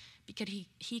relationship because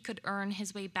he could earn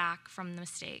his way back from the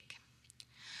mistake.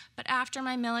 But after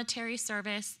my military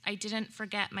service, I didn't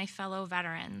forget my fellow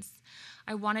veterans.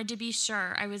 I wanted to be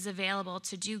sure I was available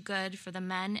to do good for the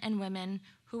men and women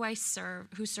who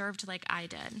served like I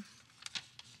did.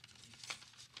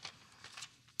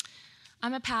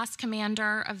 I'm a past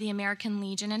commander of the American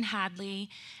Legion in Hadley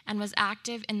and was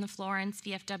active in the Florence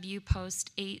VFW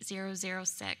Post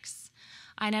 8006.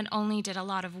 I not only did a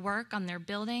lot of work on their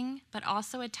building, but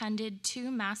also attended 2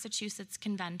 Massachusetts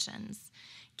conventions.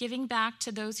 Giving back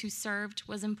to those who served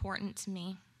was important to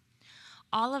me.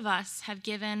 All of us have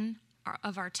given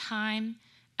of our time,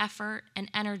 effort, and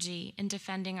energy in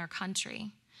defending our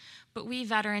country. But we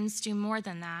veterans do more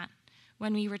than that.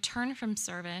 When we return from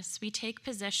service, we take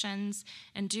positions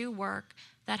and do work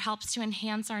that helps to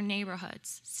enhance our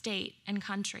neighborhoods, state, and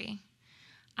country.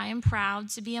 I am proud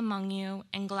to be among you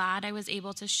and glad I was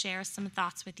able to share some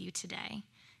thoughts with you today.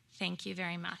 Thank you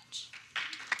very much.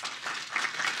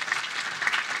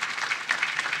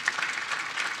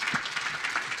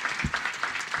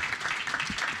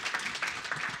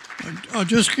 I'll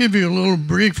just give you a little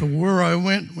brief of where I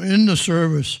went in the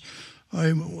service. I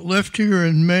left here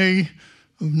in May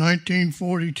of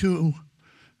 1942,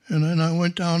 and then I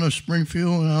went down to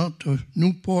Springfield and out to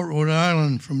Newport, Rhode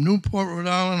Island. From Newport, Rhode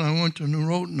Island, I went to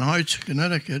Norton Heights,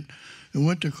 Connecticut, and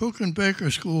went to Cook and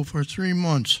Baker School for 3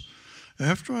 months.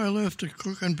 After I left the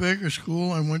Cook and Baker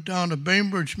School, I went down to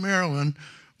Bainbridge, Maryland,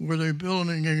 where they're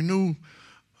building a new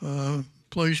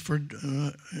place for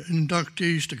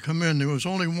inductees to come in. There was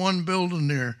only 1 building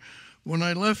there. When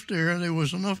I left there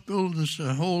was enough buildings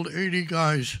to hold 80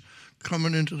 guys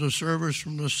coming into the service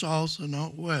from the south and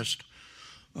out west.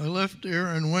 I left there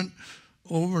and went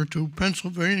over to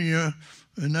Pennsylvania,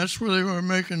 and that's where they were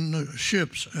making the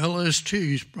ships,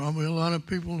 LSTs. Probably a lot of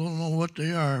people don't know what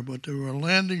they are, but they were a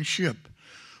landing ship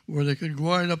where they could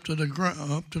glide up to the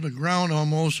ground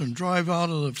almost and drive out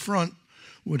of the front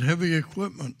with heavy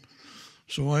equipment.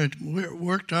 So I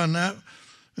worked on that,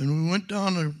 and we went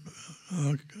down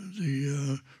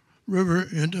the river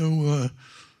into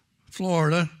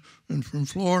Florida, And from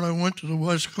Florida, I went to the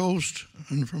West Coast,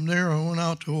 and from there I went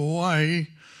out to Hawaii,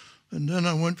 and then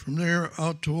I went from there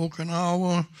out to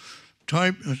Okinawa,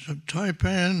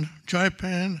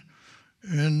 Japan,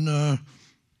 and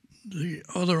the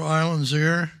other islands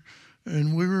there.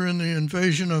 And we were in the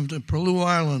invasion of the Palau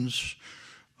Islands.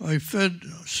 I fed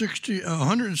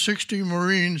 160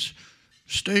 Marines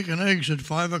steak and eggs at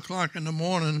 5 o'clock in the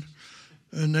morning,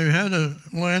 and they had a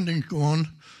landing going,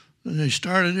 and they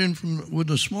started in with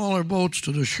the smaller boats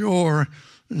to the shore,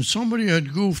 and somebody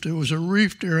had goofed. There was a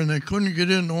reef there, and they couldn't get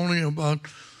in only about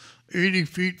 80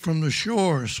 feet from the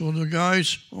shore. So the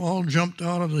guys all jumped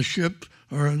out of the ship,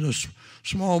 or the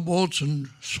small boats, and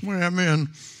swam in.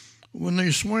 When they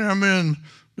swam in,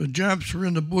 the Japs were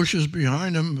in the bushes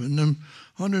behind them, and them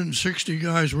 160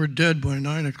 guys were dead by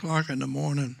 9 o'clock in the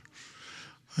morning.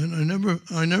 And I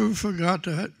never forgot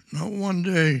that, not one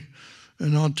day.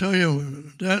 And I'll tell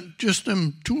you, that just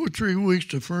them 2 or 3 weeks,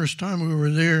 the first time we were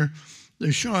there,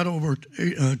 they shot over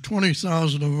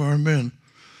 20,000 of our men.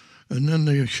 And then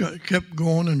they kept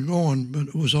going and going, but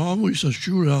it was always a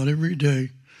shootout every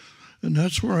day. And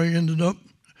that's where I ended up.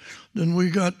 Then we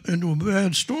got into a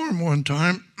bad storm one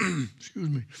time, excuse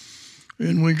me,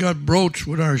 and we got broached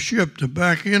with our ship. The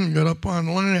back end got up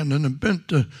on land, and it bent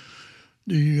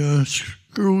the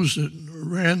screws that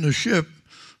ran the ship.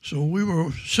 So we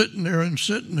were sitting there, and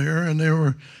they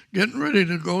were getting ready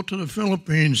to go to the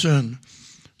Philippines then.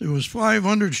 There was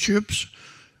 500 ships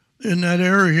in that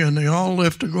area, and they all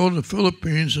left to go to the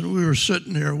Philippines, and we were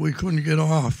sitting there. We couldn't get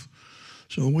off.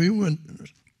 So we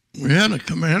had a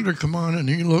commander come on, and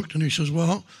he looked, and he says,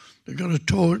 well, they're going to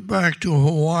tow it back to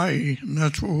Hawaii, and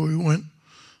that's where we went.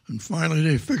 And finally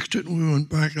they fixed it, and we went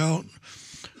back out.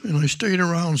 And I stayed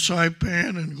around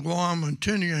Saipan and Guam and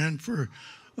Tinian for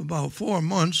about 4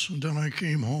 months, and then I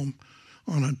came home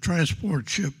on a transport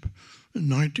ship in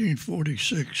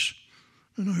 1946.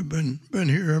 And I've been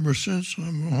here ever since.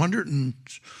 I'm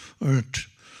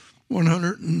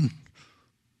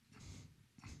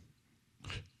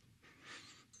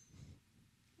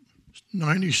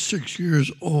 96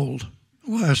 years old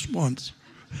last month.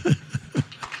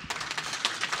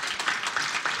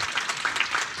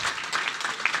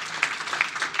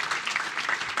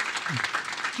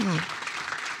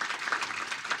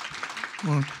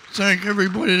 Well, thank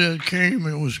everybody that came.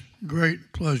 It was a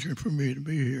great pleasure for me to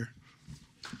be here.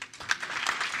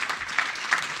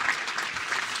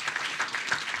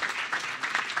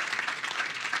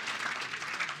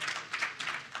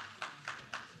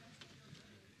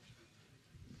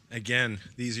 Again,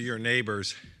 these are your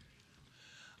neighbors.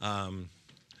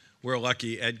 We're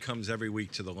lucky. Ed comes every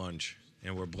week to the lunch,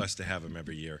 and we're blessed to have him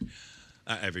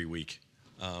every week.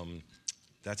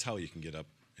 That's how you can get up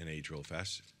in age real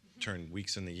fast, turn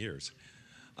weeks into years.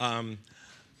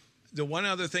 The one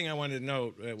other thing I wanted to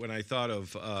note when I thought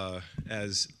of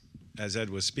as Ed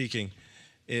was speaking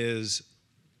is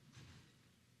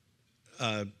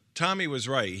Tommy was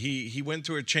right. He went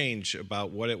through a change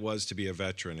about what it was to be a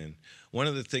veteran, and one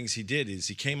of the things he did is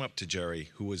he came up to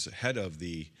Gerry, who was head of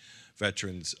the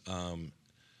Veterans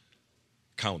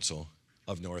Council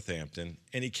of Northampton,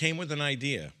 and he came with an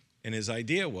idea. And his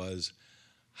idea was,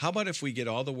 how about if we get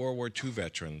all the World War II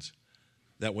veterans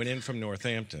that went in from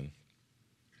Northampton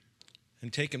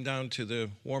and take them down to the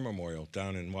War Memorial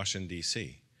down in Washington,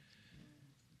 D.C.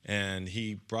 And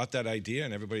he brought that idea,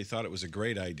 and everybody thought it was a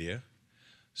great idea.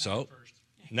 So,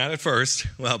 not at first.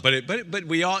 Well, but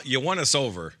you won us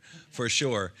over for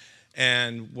sure.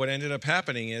 And what ended up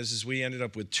happening is we ended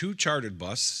up with 2 chartered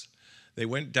buses. They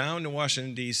went down to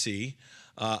Washington, D.C.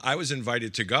 I was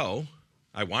invited to go.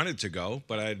 I wanted to go,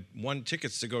 but I had won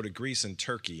tickets to go to Greece and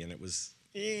Turkey, and it was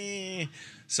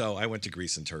so I went to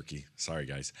Greece and Turkey. Sorry,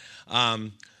 guys.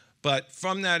 But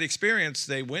from that experience,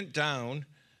 they went down.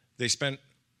 They spent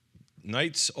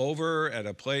nights over at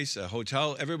a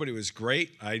hotel. Everybody was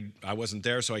great. I wasn't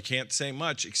there, so I can't say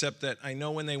much, except that I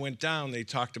know when they went down, they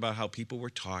talked about how people were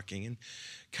talking and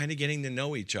kind of getting to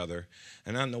know each other.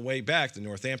 And on the way back, the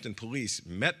Northampton police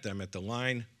met them at the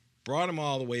line, brought them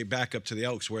all the way back up to the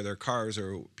Elks where their cars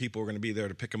or people were going to be there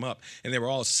to pick them up, and they were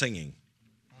all singing.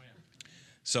 Oh, yeah.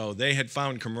 So they had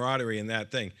found camaraderie in that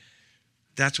thing.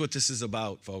 That's what this is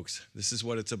about, folks. This is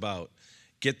what it's about.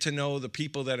 Get to know the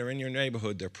people that are in your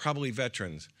neighborhood. They're probably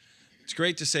veterans. It's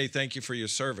great to say thank you for your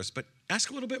service, but ask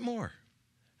a little bit more.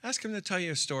 Ask them to tell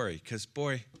you a story, because,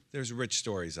 boy, there's rich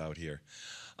stories out here.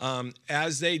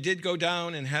 As they did go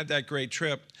down and had that great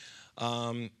trip,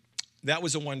 that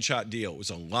was a one-shot deal. It was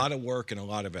a lot of work and a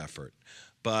lot of effort.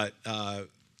 But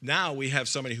now we have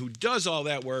somebody who does all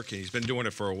that work, and he's been doing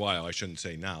it for a while. I shouldn't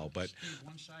say now, but Steve,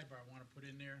 one sidebar I want to put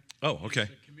in there. Oh, okay. Is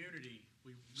the community.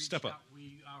 Step up.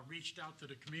 We reached out to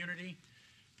the community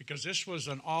because this was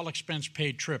an all-expense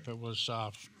paid trip. It was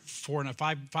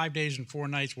 5 days and 4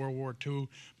 nights, World War II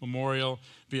Memorial,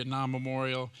 Vietnam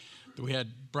Memorial. We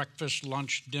had breakfast,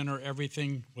 lunch, dinner,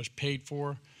 everything was paid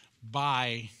for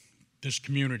by this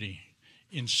community.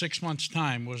 In 6 months'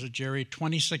 time, was it, Gerry?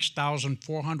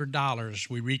 $26,400.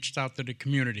 We reached out to the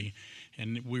community,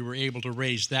 and we were able to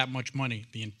raise that much money.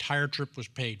 The entire trip was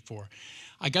paid for.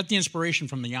 I got the inspiration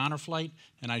from the honor flight,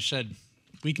 and I said,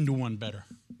 we can do one better.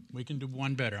 We can do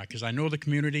one better, because I know the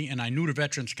community, and I knew the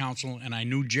Veterans Council, and I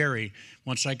knew Gerry.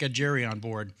 Once I got Gerry on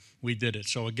board, we did it.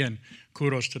 So again,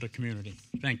 kudos to the community.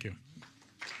 Thank you.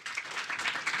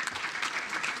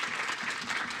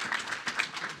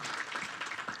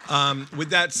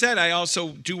 With that said, I also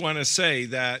do want to say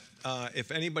that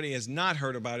if anybody has not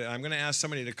heard about it, I'm going to ask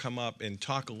somebody to come up and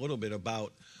talk a little bit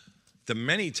about the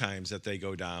many times that they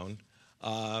go down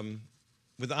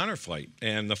with Honor Flight.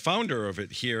 And the founder of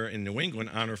it here in New England,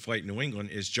 Honor Flight New England,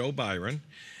 is Joe Byron.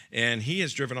 And he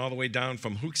has driven all the way down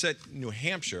from Coxe, New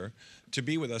Hampshire, to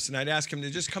be with us. And I'd ask him to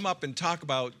just come up and talk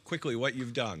about quickly what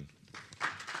you've done.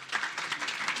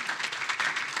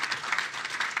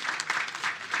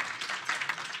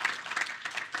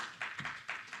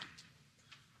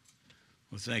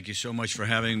 Well, thank you so much for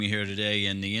having me here today.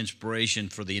 And the inspiration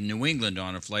for the New England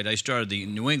Honor Flight, I started the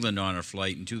New England Honor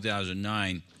Flight in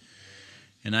 2009,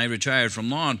 and I retired from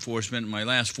law enforcement. In my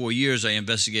last 4 years, I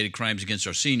investigated crimes against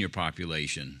our senior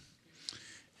population.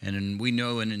 And we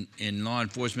know in law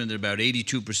enforcement that about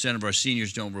 82% of our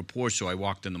seniors don't report, so I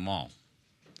walked in the mall.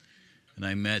 And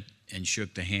I met and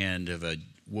shook the hand of a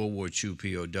World War II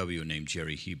POW named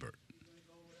Gerry Clark,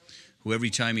 who every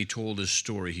time he told his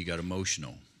story, he got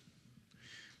emotional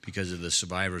because of the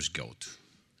survivor's guilt.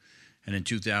 And in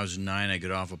 2009, I got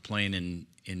off a plane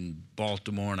in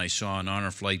Baltimore, and I saw an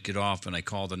honor flight get off, and I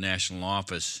called the national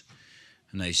office,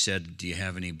 and I said, do you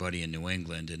have anybody in New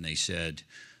England? And they said,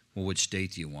 well, which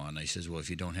state do you want? I said, well,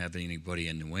 if you don't have anybody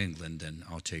in New England, then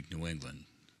I'll take New England.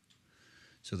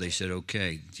 So they said,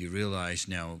 okay, do you realize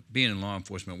now, being in law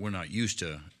enforcement, we're not used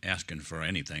to asking for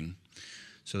anything.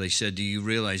 So they said, do you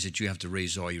realize that you have to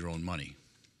raise all your own money?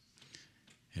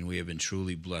 And we have been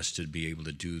truly blessed to be able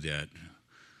to do that.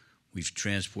 We've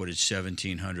transported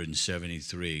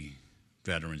 1,773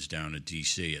 veterans down to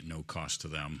D.C. at no cost to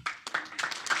them.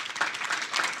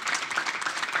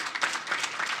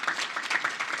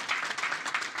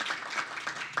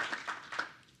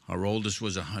 Our oldest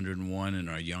was 101, and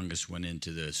our youngest went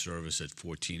into the service at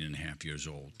 14 and a half years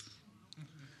old.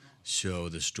 So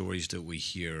the stories that we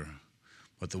hear,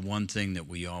 but the one thing that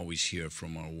we always hear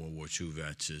from our World War II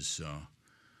vets is,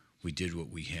 we did what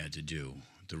we had to do.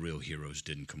 The real heroes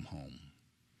didn't come home.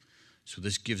 So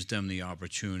this gives them the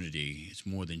opportunity. It's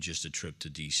more than just a trip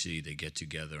to D.C. They get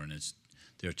together, and it's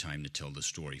their time to tell the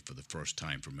story for the first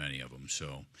time for many of them.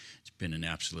 So it's been an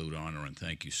absolute honor, and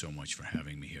thank you so much for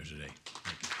having me here today.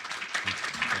 Thank you.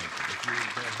 Thank you. If you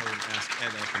would go ahead and ask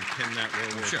Ed up and pin that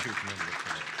World War II commemorative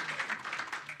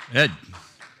plate. Ed,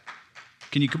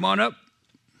 can you come on up?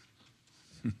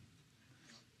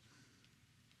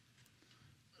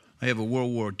 I have a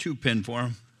World War II pin for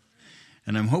him,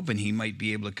 and I'm hoping he might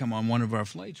be able to come on one of our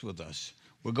flights with us.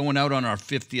 We're going out on our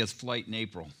 50th flight in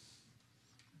April.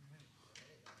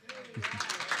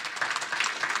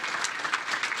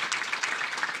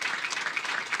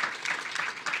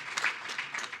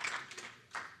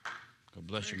 God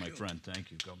bless you, my friend.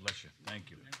 Thank you. God bless you. Thank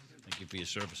you. Thank you for your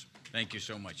service. Thank you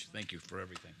so much. Thank you for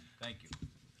everything. Thank you.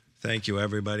 Thank you,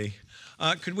 everybody.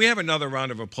 Could we have another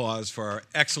round of applause for our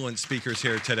excellent speakers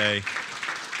here today?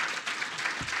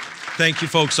 Thank you,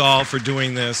 folks, all, for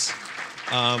doing this.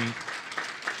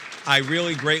 I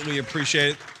really greatly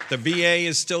appreciate it. The VA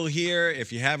is still here.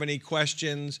 If you have any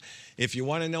questions, if you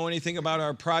want to know anything about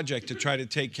our project to try to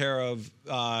take care of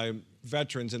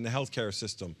veterans in the healthcare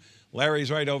system,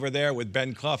 Larry's right over there with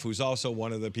Ben Clough, who's also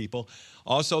one of the people.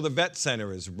 Also, the Vet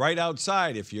Center is right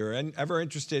outside. If you're ever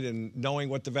interested in knowing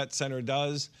what the Vet Center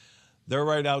does, they're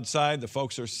right outside. The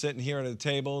folks are sitting here at a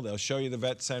table. They'll show you the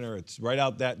Vet Center. It's right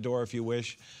out that door if you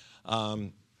wish. I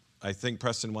think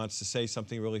Preston wants to say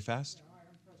something really fast. Hi,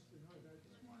 I'm Preston Hood. I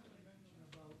just wanted to mention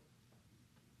about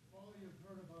all you've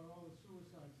heard about all the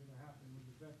suicides that are happening with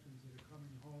the veterans that are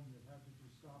coming home that have to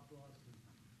do stop loss. And,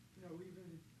 you know,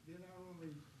 even they're not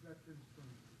only veterans from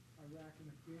Iraq and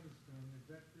Afghanistan,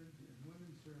 they're veterans and women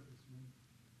servicemen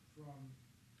from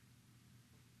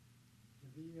the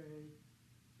VA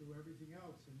to everything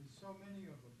else. And there's so many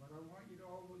of them. But I want you to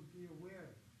always be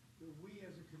aware that we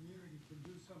as a community can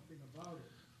do something about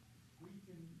it. We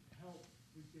can help,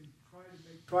 we can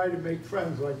try to make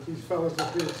friends, like these fellows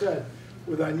up here said,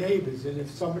 with our neighbors. And if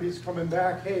somebody's coming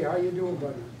back, hey, how you doing,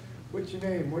 buddy? What's your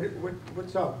name?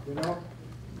 What's up, you know?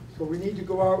 So we need to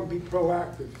go out and be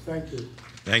proactive. Thank you.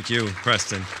 Thank you,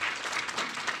 Preston.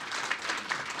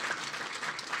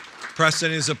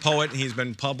 Preston is a poet. He's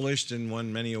been published and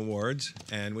won many awards.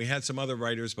 And we had some other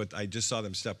writers, but I just saw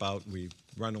them step out. We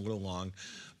run a little long.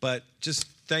 But just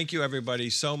thank you, everybody,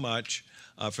 so much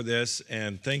for this.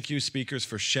 And thank you, speakers,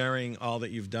 for sharing all that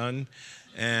you've done.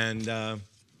 And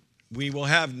we will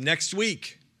have next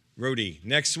week, Rudy,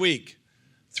 next week,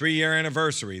 3-year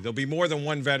anniversary. There'll be more than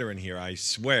one veteran here, I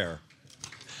swear.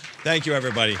 Thank you,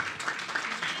 everybody.